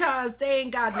crying because they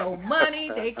ain't got no money.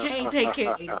 They can't take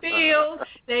care of their bills.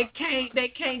 They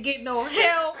can't get no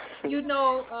help,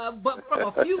 but from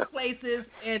a few places,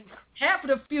 and half of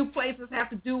the few places have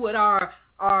to do with our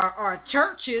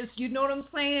churches, you know what I'm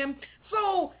saying?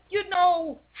 So,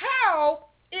 how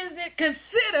is it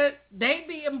considered they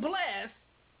being blessed,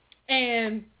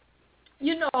 and,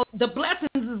 the blessings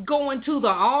is going to the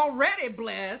already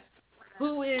blessed,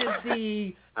 who is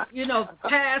the,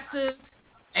 pastors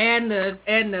and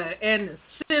the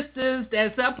sisters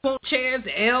that's up on chairs,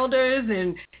 the elders,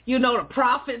 and, the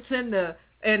prophets and the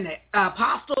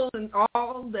apostles and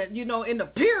all that, in the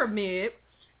pyramid.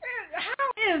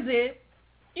 How is it,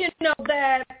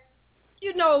 that,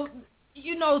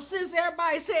 since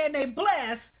everybody's saying they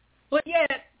blessed, but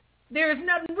yet there's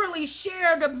nothing really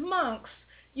shared amongst,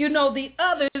 the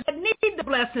others that need the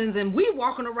blessings, and we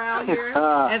walking around here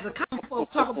as a common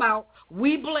folk talk about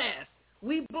we blessed,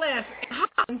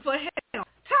 and for hell.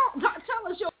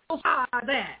 Tell us your side of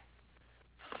that.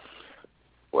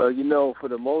 Well, for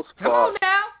the most part. Come on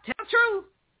now, tell the truth.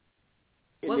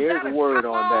 And there's a word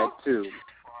on that too.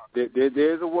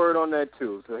 There's a word on that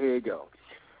too. So here you go.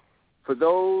 For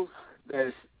those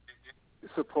that's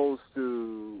supposed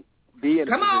to be in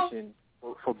a position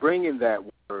for bringing that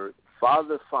word,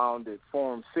 Father found it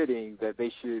form-fitting that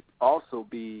they should also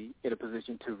be in a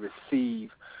position to receive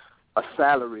a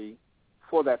salary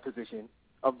for that position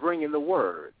of bringing the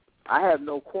word. I have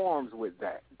no qualms with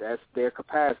that. That's their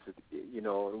capacity,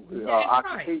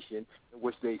 occupation in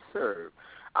which they serve.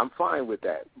 I'm fine with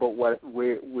that. But where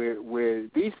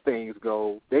these things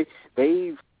go, they've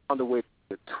found a way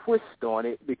to twist on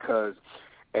it, because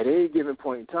at any given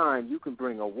point in time, you can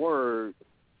bring a word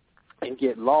and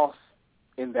get lost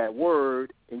in that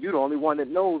word, and you're the only one that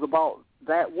knows about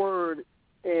that word,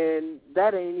 and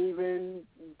that ain't even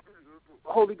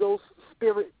Holy Ghost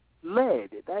Spirit led.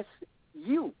 That's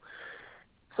you.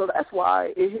 So that's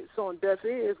why it hits on deaf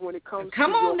ears when it comes to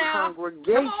your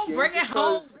congregation. Come on, bring it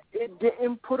home. It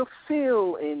didn't put a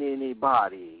feel in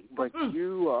anybody, but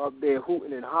you are up there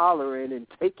hooting and hollering and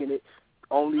taking it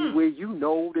only where you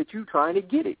know that you're trying to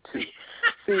get it to.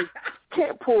 See,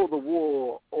 can't pull the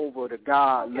wool over the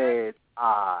God-led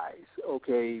eyes,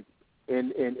 okay?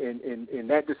 And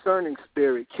that discerning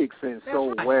spirit kicks in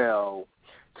so well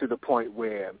to the point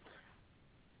where,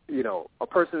 a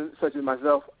person such as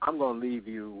myself, I'm going to leave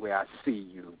you where I see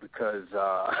you, because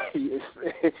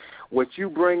what you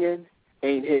bringing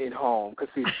ain't hitting home. Because,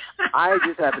 see, I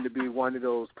just happen to be one of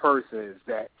those persons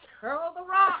that, hurl the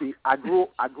rock. See, I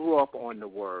grew up on the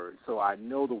word, so I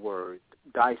know the word,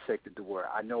 dissected the word.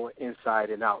 I know it inside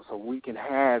and out, so we can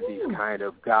have these kind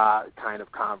of God kind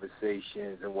of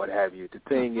conversations and what have you. The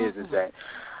thing is that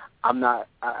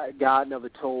God never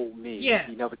told me,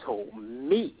 He never told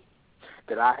me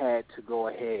that I had to go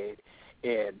ahead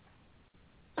and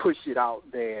push it out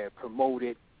there, promote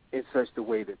it in such the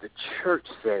way that the church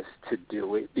says to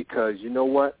do it, because you know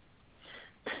what?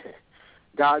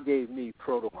 God gave me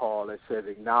protocol that says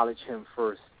acknowledge Him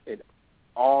first in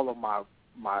all of my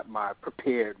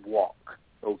prepared walk,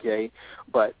 okay?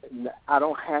 But I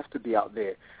don't have to be out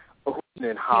there hooting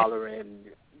and hollering,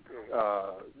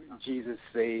 Jesus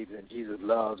saves and Jesus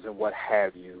loves and what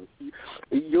have you.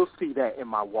 You'll see that in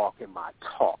my walk, in my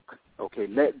talk, okay?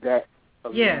 Let that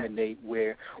eliminate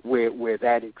where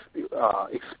that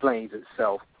explains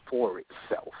itself for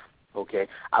itself. Okay,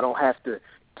 I don't have to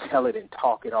tell it and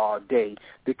talk it all day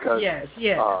because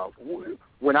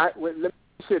when let me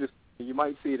say this, you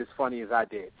might see it as funny as I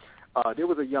did. There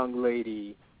was a young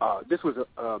lady. This was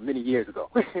many years ago,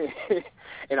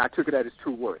 and I took it at its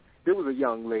true word. There was a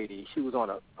young lady. She was on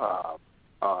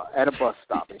at a bus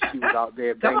stop, and she was out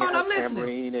there banging her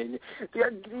tambourine, and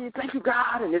thank you,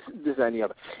 God, and this, that, and the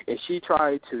other. And she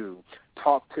tried to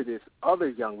talk to this other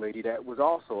young lady that was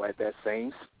also at that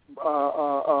same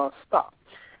stop.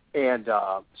 And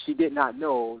she did not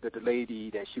know that the lady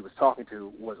that she was talking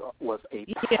to was a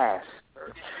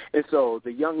pastor. And so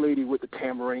the young lady with the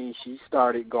tambourine, she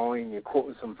started going and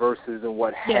quoting some verses and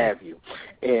what have you.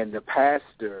 And the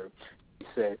pastor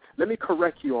said, let me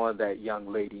correct you on that,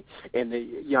 young lady. And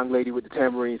the young lady with the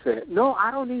tambourine said, no, I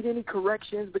don't need any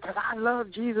corrections because I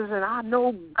love Jesus and I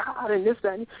know God and this,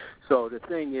 that, and so the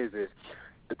thing is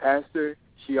the pastor,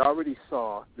 she already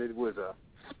saw that it was a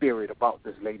spirit about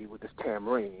this lady with this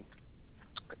tambourine.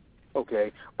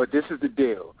 Okay, but this is the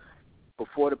deal.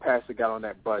 Before the pastor got on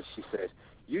that bus, she says,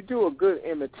 you do a good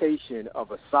imitation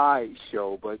of a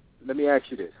sideshow, but let me ask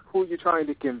you this. Who are you trying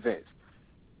to convince?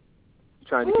 You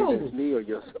trying to convince me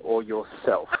or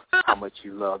yourself how much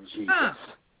you love Jesus?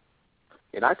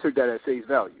 And I took that at face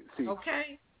value. See,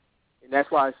 okay. And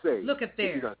that's why I say, look at there.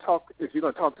 If you're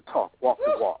gonna talk the talk, walk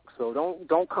the walk. So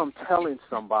don't come telling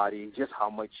somebody just how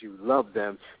much you love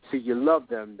them. See, you love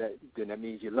them, then that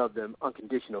means you love them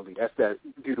unconditionally. That's that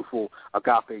beautiful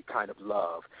agape kind of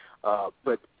love.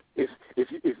 But if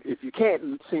you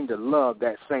can't seem to love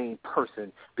that same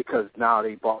person because now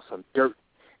they bought some dirt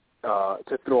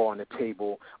to throw on the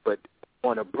table, but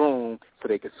on a broom so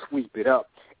they could sweep it up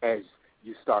as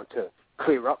you start to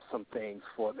clear up some things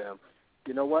for them,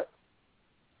 you know what?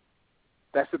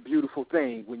 That's a beautiful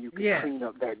thing when you can clean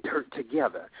up that dirt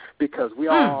together because we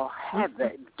all have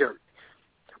that dirt.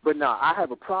 But now I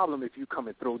have a problem if you come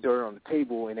and throw dirt on the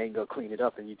table and ain't going to clean it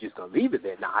up and you just going to leave it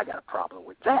there. Now I got a problem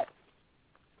with that.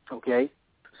 Okay?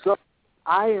 So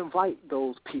I invite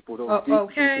those people, those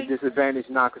disadvantaged,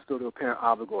 non-custodial parent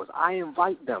obligors, I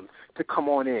invite them to come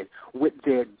on in with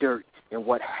their dirt and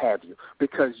what have you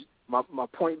because my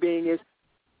point being is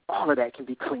all of that can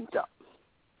be cleaned up.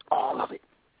 All of it.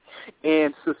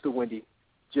 And, Sister Wendy,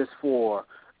 just for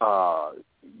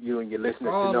you and your listeners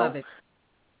to know,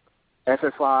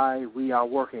 FFI, we are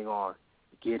working on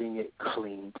getting it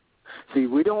cleaned. See,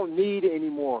 we don't need any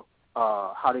more,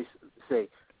 how they say,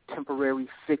 temporary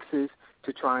fixes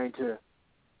to trying to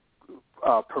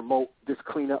promote this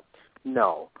cleanup.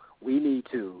 No, we need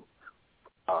to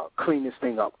clean this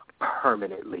thing up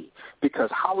permanently because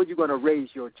how are you going to raise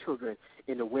your children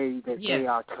in the way that they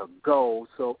are to go?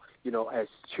 So, as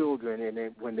children and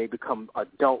then when they become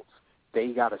adults, they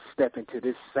got to step into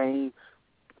this same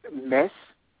mess.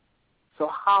 So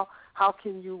how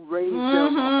can you raise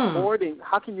them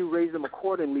How can you raise them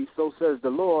accordingly? So says the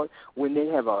Lord, when they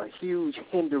have a huge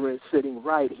hindrance sitting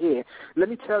right here. Let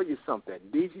me tell you something.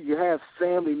 You have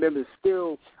family members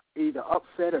still either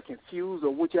upset or confused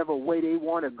or whichever way they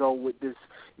want to go with this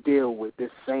deal with this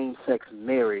same-sex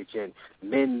marriage and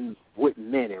men with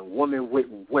men and women with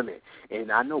women.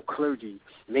 And I know clergy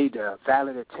made a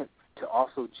valid attempt to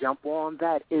also jump on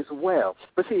that as well.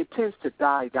 But see, it tends to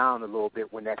die down a little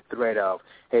bit when that threat of,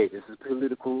 hey, this is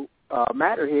political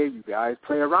matter here. You guys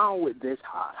play around with this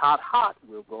hot.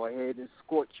 We'll go ahead and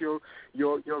scorch your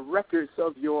records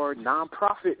of your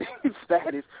nonprofit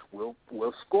status. We'll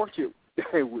scorch you.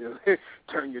 We'll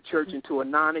turn your church into a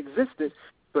non-existent.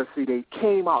 But see, they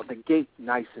came out the gate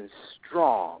nice and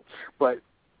strong. But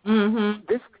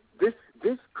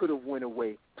this could have went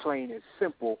away plain and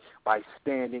simple by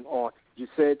standing on, you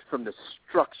said, from the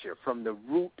structure, from the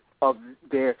root of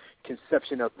their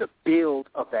conception of the build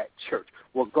of that church.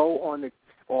 Well, go on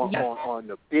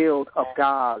the build of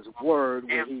God's word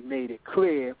where he made it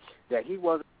clear that he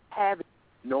wasn't having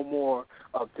no more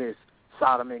of this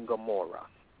Sodom and Gomorrah.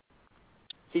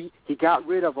 He got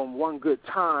rid of them one good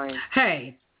time.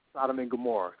 Hey. Sodom and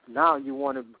Gomorrah. Now you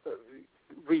want to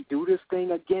redo this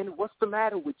thing again? What's the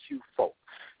matter with you folk?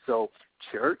 So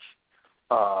church,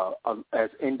 as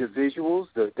individuals,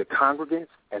 the congregants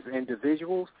as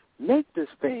individuals, make this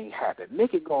thing happen.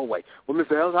 Make it go away. Well,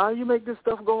 Mr. Ellis, how do you make this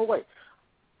stuff go away?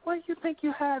 Why do you think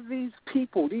you have these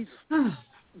people, these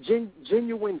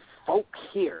genuine folk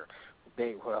here?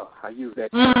 I use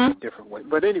that term in a different way.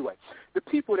 But anyway, the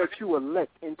people that you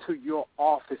elect into your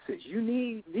offices, you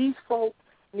need these folk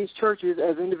in these churches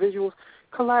as individuals,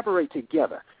 collaborate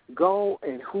together. Go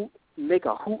and make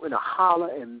a hoot and a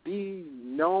holler and be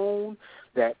known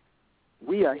that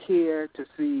we are here to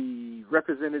see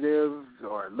representatives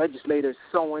or legislators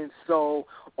so-and-so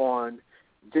on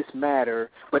this matter,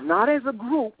 but not as a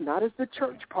group, not as the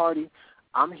church party.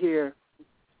 I'm here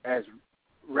as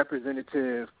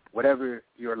representative, whatever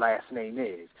your last name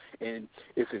is. And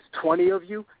if it's 20 of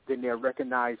you, then they're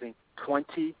recognizing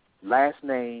 20 last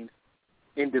name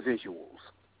individuals,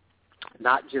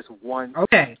 not just one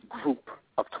group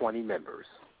of 20 members.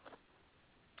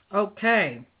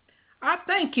 Okay. I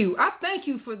thank you. I thank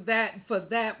you for that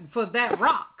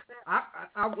rock.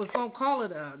 I was gonna call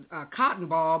it a cotton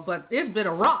ball, but it's been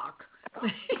a rock.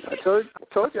 I told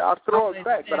you I'll throw it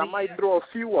back, but I might throw a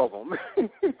few of them.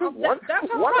 One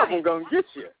of them gonna get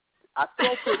you. I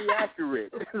throw pretty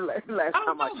accurate last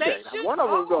time I checked. One of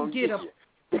them gonna get you.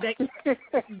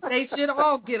 They should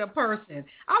all get a person.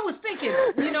 I was thinking,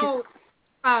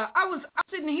 I was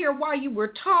sitting here while you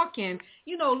were talking,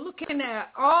 looking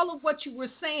at all of what you were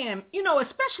saying,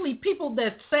 especially people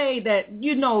that say that,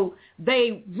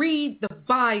 they read the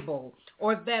Bible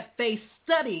or that they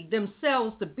study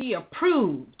themselves to be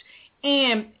approved.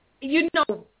 And,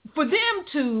 for them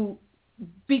to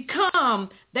become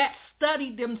that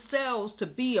study themselves to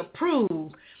be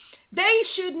approved, they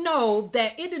should know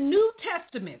that in the New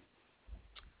Testament,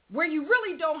 where you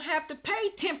really don't have to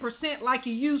pay 10% like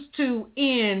you used to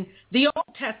in the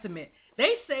Old Testament.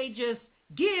 They say just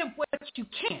give what you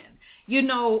can,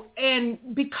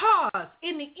 and because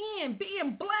in the end,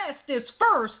 being blessed is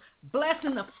first,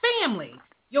 blessing the family.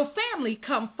 Your family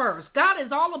come first. God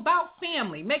is all about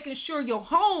family, making sure your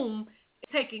home is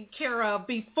taken care of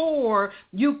before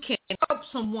you can help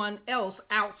someone else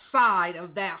outside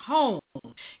of that home.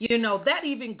 That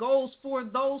even goes for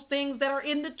those things that are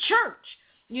in the church.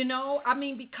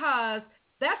 Because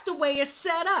that's the way it's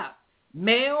set up.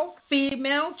 Male,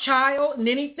 female, child, and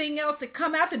anything else that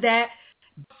come after that,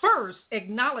 first,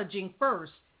 acknowledging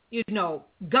first,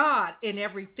 God in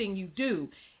everything you do.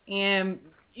 And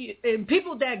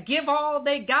people that give all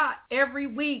they got every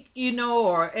week,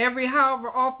 or however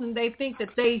often they think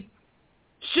that they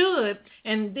should,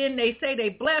 and then they say they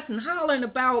blessed and hollering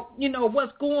about,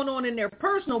 what's going on in their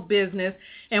personal business,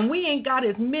 and we ain't got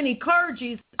as many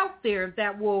clergies out there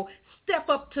that will step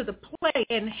up to the plate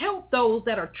and help those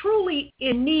that are truly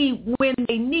in need when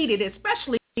they need it,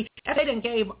 especially if they done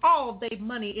gave all their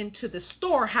money into the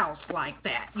storehouse like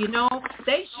that.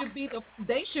 They should be the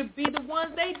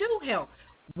ones they do help,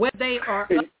 whether they are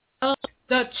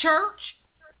the church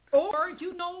or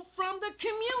from the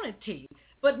community.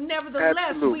 But nevertheless,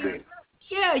 absolutely.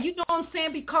 You know what I'm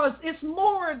saying? Because it's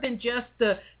more than just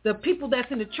the people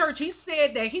that's in the church. He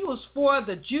said that he was for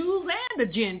the Jews and the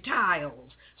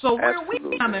Gentiles. So where are we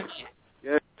coming from?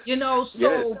 Yes. Yes.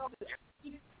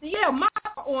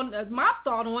 My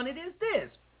thought on it is this.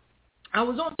 I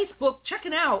was on Facebook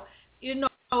checking out,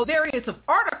 various of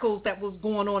articles that was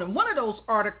going on, and one of those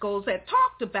articles that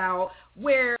talked about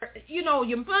where,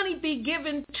 your money be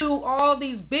given to all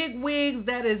these big wigs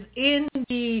that is in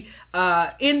the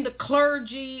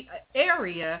clergy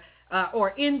area,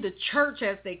 or in the church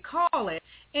as they call it,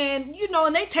 and,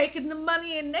 and they taking the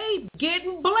money and they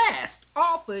getting blessed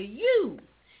off of you.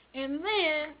 And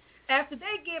then after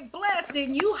they get blessed,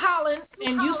 then you hollering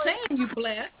and you saying you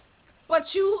blessed,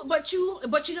 but you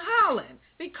hollering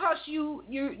because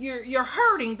you're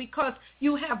hurting because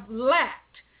you have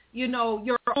lacked,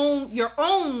 your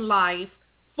own life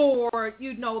for,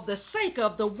 the sake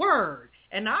of the word.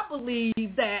 And I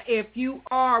believe that if you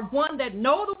are one that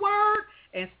know the word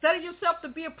and study yourself to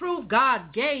be approved,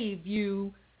 God gave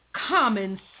you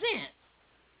common sense.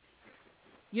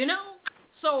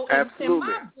 So in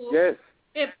my book, yes.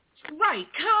 Right,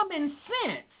 common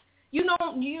sense. You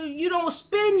don't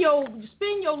spend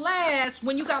your last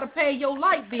when you got to pay your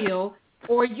light bill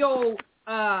or your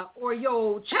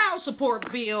child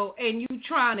support bill, and you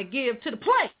trying to give to the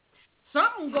plate.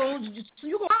 Something goes,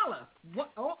 you go holler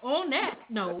on that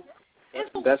note.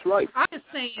 That's right. I'm just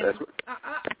saying.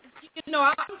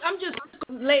 I'm just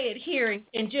gonna lay it here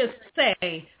and just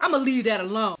say I'm gonna leave that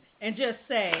alone and just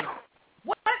say,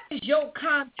 what is your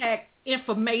contact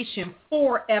information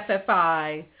for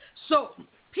FFI? So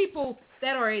people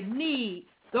that are in need,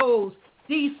 those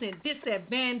decent,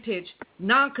 disadvantaged,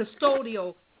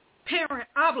 non-custodial parent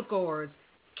obligors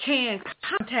can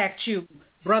contact you,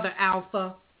 Brother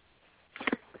Alpha.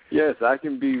 Yes, I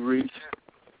can be reached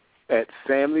at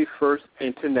Family First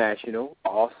International,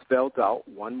 all spelled out,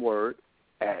 one word,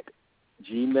 at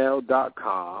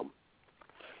gmail.com.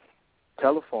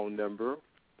 Telephone number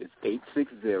is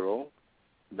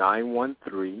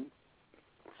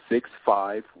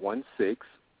 860-913-6516.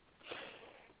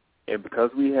 And because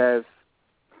we have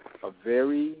a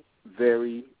very,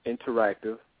 very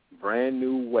interactive brand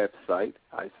new website.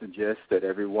 I suggest that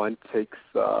everyone takes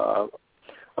a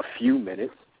few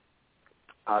minutes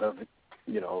out of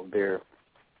their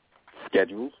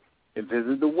schedules and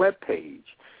visit the webpage,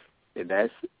 and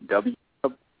that's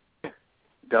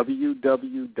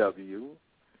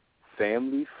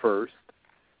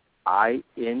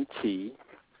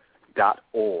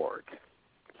www.familyfirstint.org.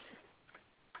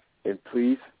 And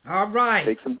please, all right,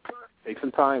 take some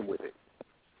time with it.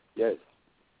 Yes.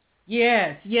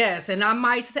 Yes, and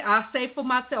I'll say for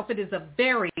myself, it is a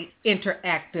very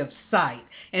interactive site.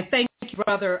 And thank you,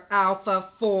 Brother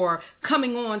Alpha, for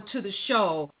coming on to the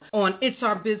show on It's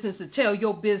Our Business to Tell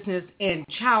Your Business and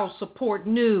Child Support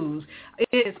News.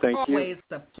 It is always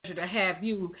a pleasure to have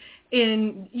you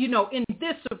in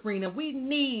this arena. We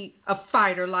need a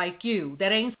fighter like you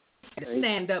that ain't to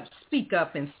stand up, speak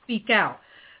and speak out.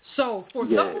 So for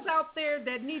those out there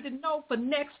that need to know, for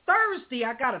next Thursday,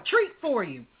 I got a treat for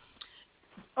you.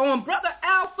 On Brother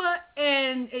Alpha,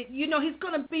 and he's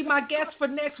going to be my guest for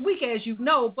next week, as you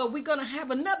know, but we're going to have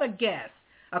another guest,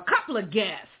 a couple of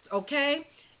guests, okay?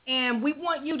 And we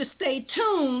want you to stay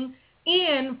tuned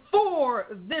in for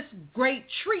this great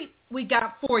treat we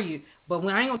got for you. But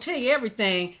I ain't going to tell you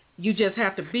everything. You just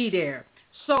have to be there.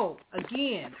 So,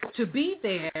 again, to be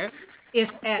there is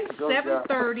at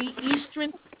 7:30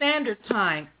 Eastern Standard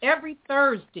Time every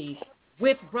Thursday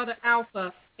with Brother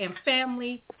Alpha and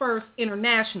Family First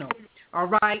International. All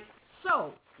right?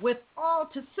 So, with all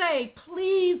to say,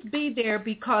 please be there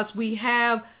because we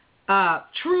have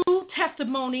true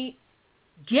testimony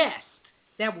guests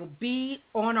that will be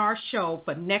on our show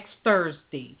for next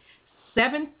Thursday,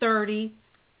 7:30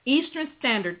 Eastern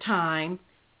Standard Time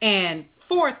and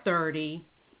 4:30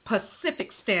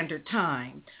 Pacific Standard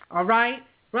Time. All right?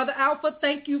 Brother Alpha,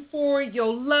 thank you for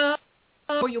your love,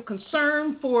 for your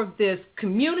concern for this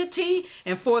community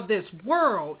and for this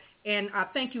world. And I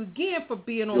thank you again for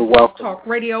being on Blog Talk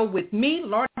Radio with me,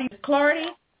 Lordy Clardy.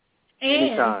 And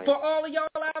anytime. For all of y'all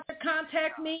out there,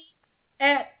 contact me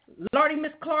at Lordy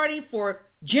Miss Clardy for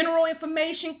general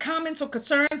information, comments, or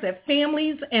concerns at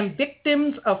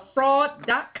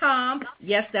familiesandvictimsoffraud.com.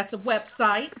 Yes, that's a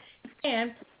website.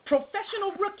 And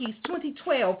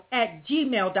professionalrookies2012 at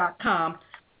gmail.com.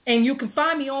 And you can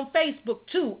find me on Facebook,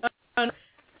 too, on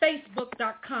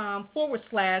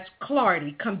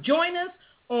facebook.com/Clardy. Come join us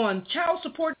on Child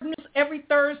Support News every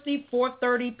Thursday,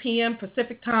 4:30 p.m.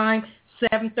 Pacific Time,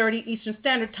 7:30 Eastern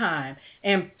Standard Time.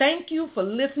 And thank you for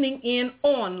listening in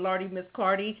on Lordy Miss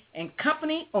Clardy and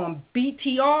Company on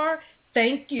BTR.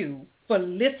 Thank you for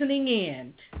listening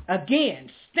in.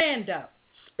 Again, stand up,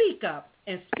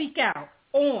 and speak out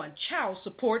on Child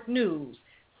Support News.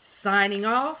 Signing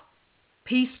off,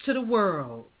 peace to the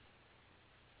world.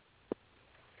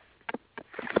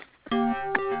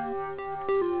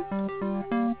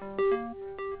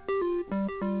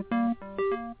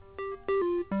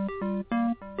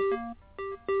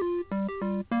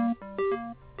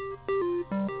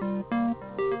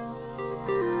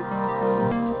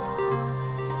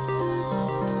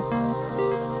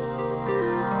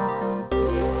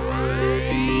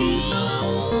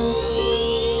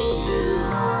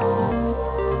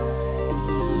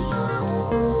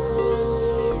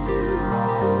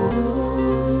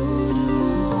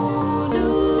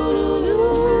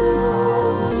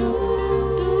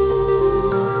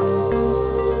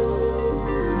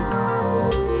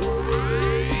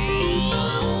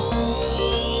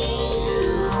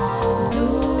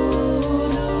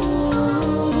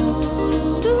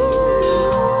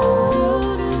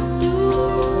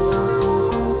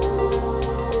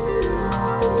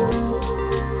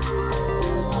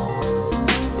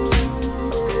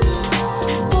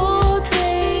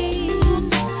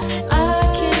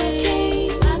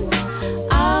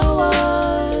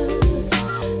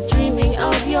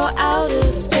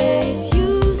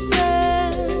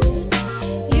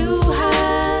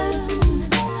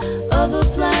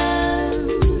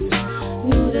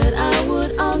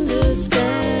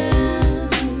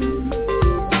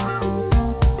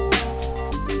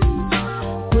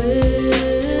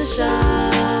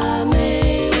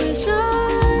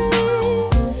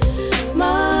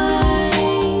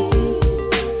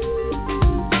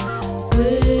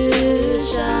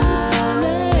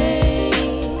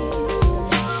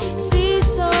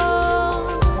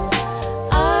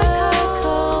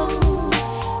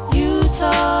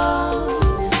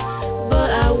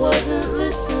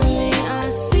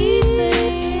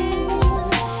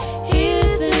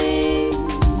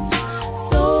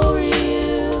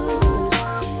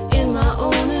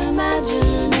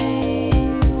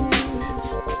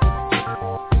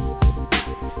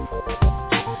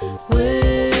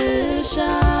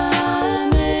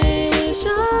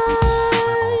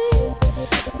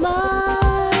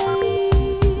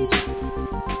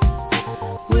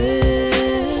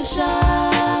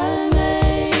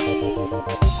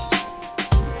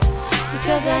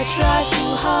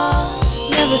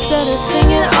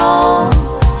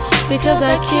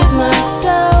 Sometimes I kid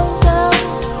myself,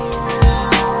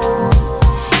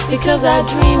 because I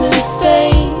dream in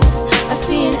space.